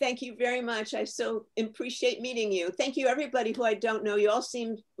 Oh, thank you very much. I so appreciate meeting you. Thank you, everybody who I don't know. You all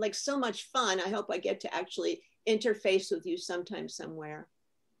seem like so much fun. I hope I get to actually interface with you sometime somewhere.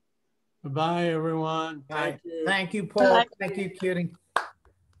 Bye, everyone. Bye. Thank you, Paul. Bye. Thank you, Cutie.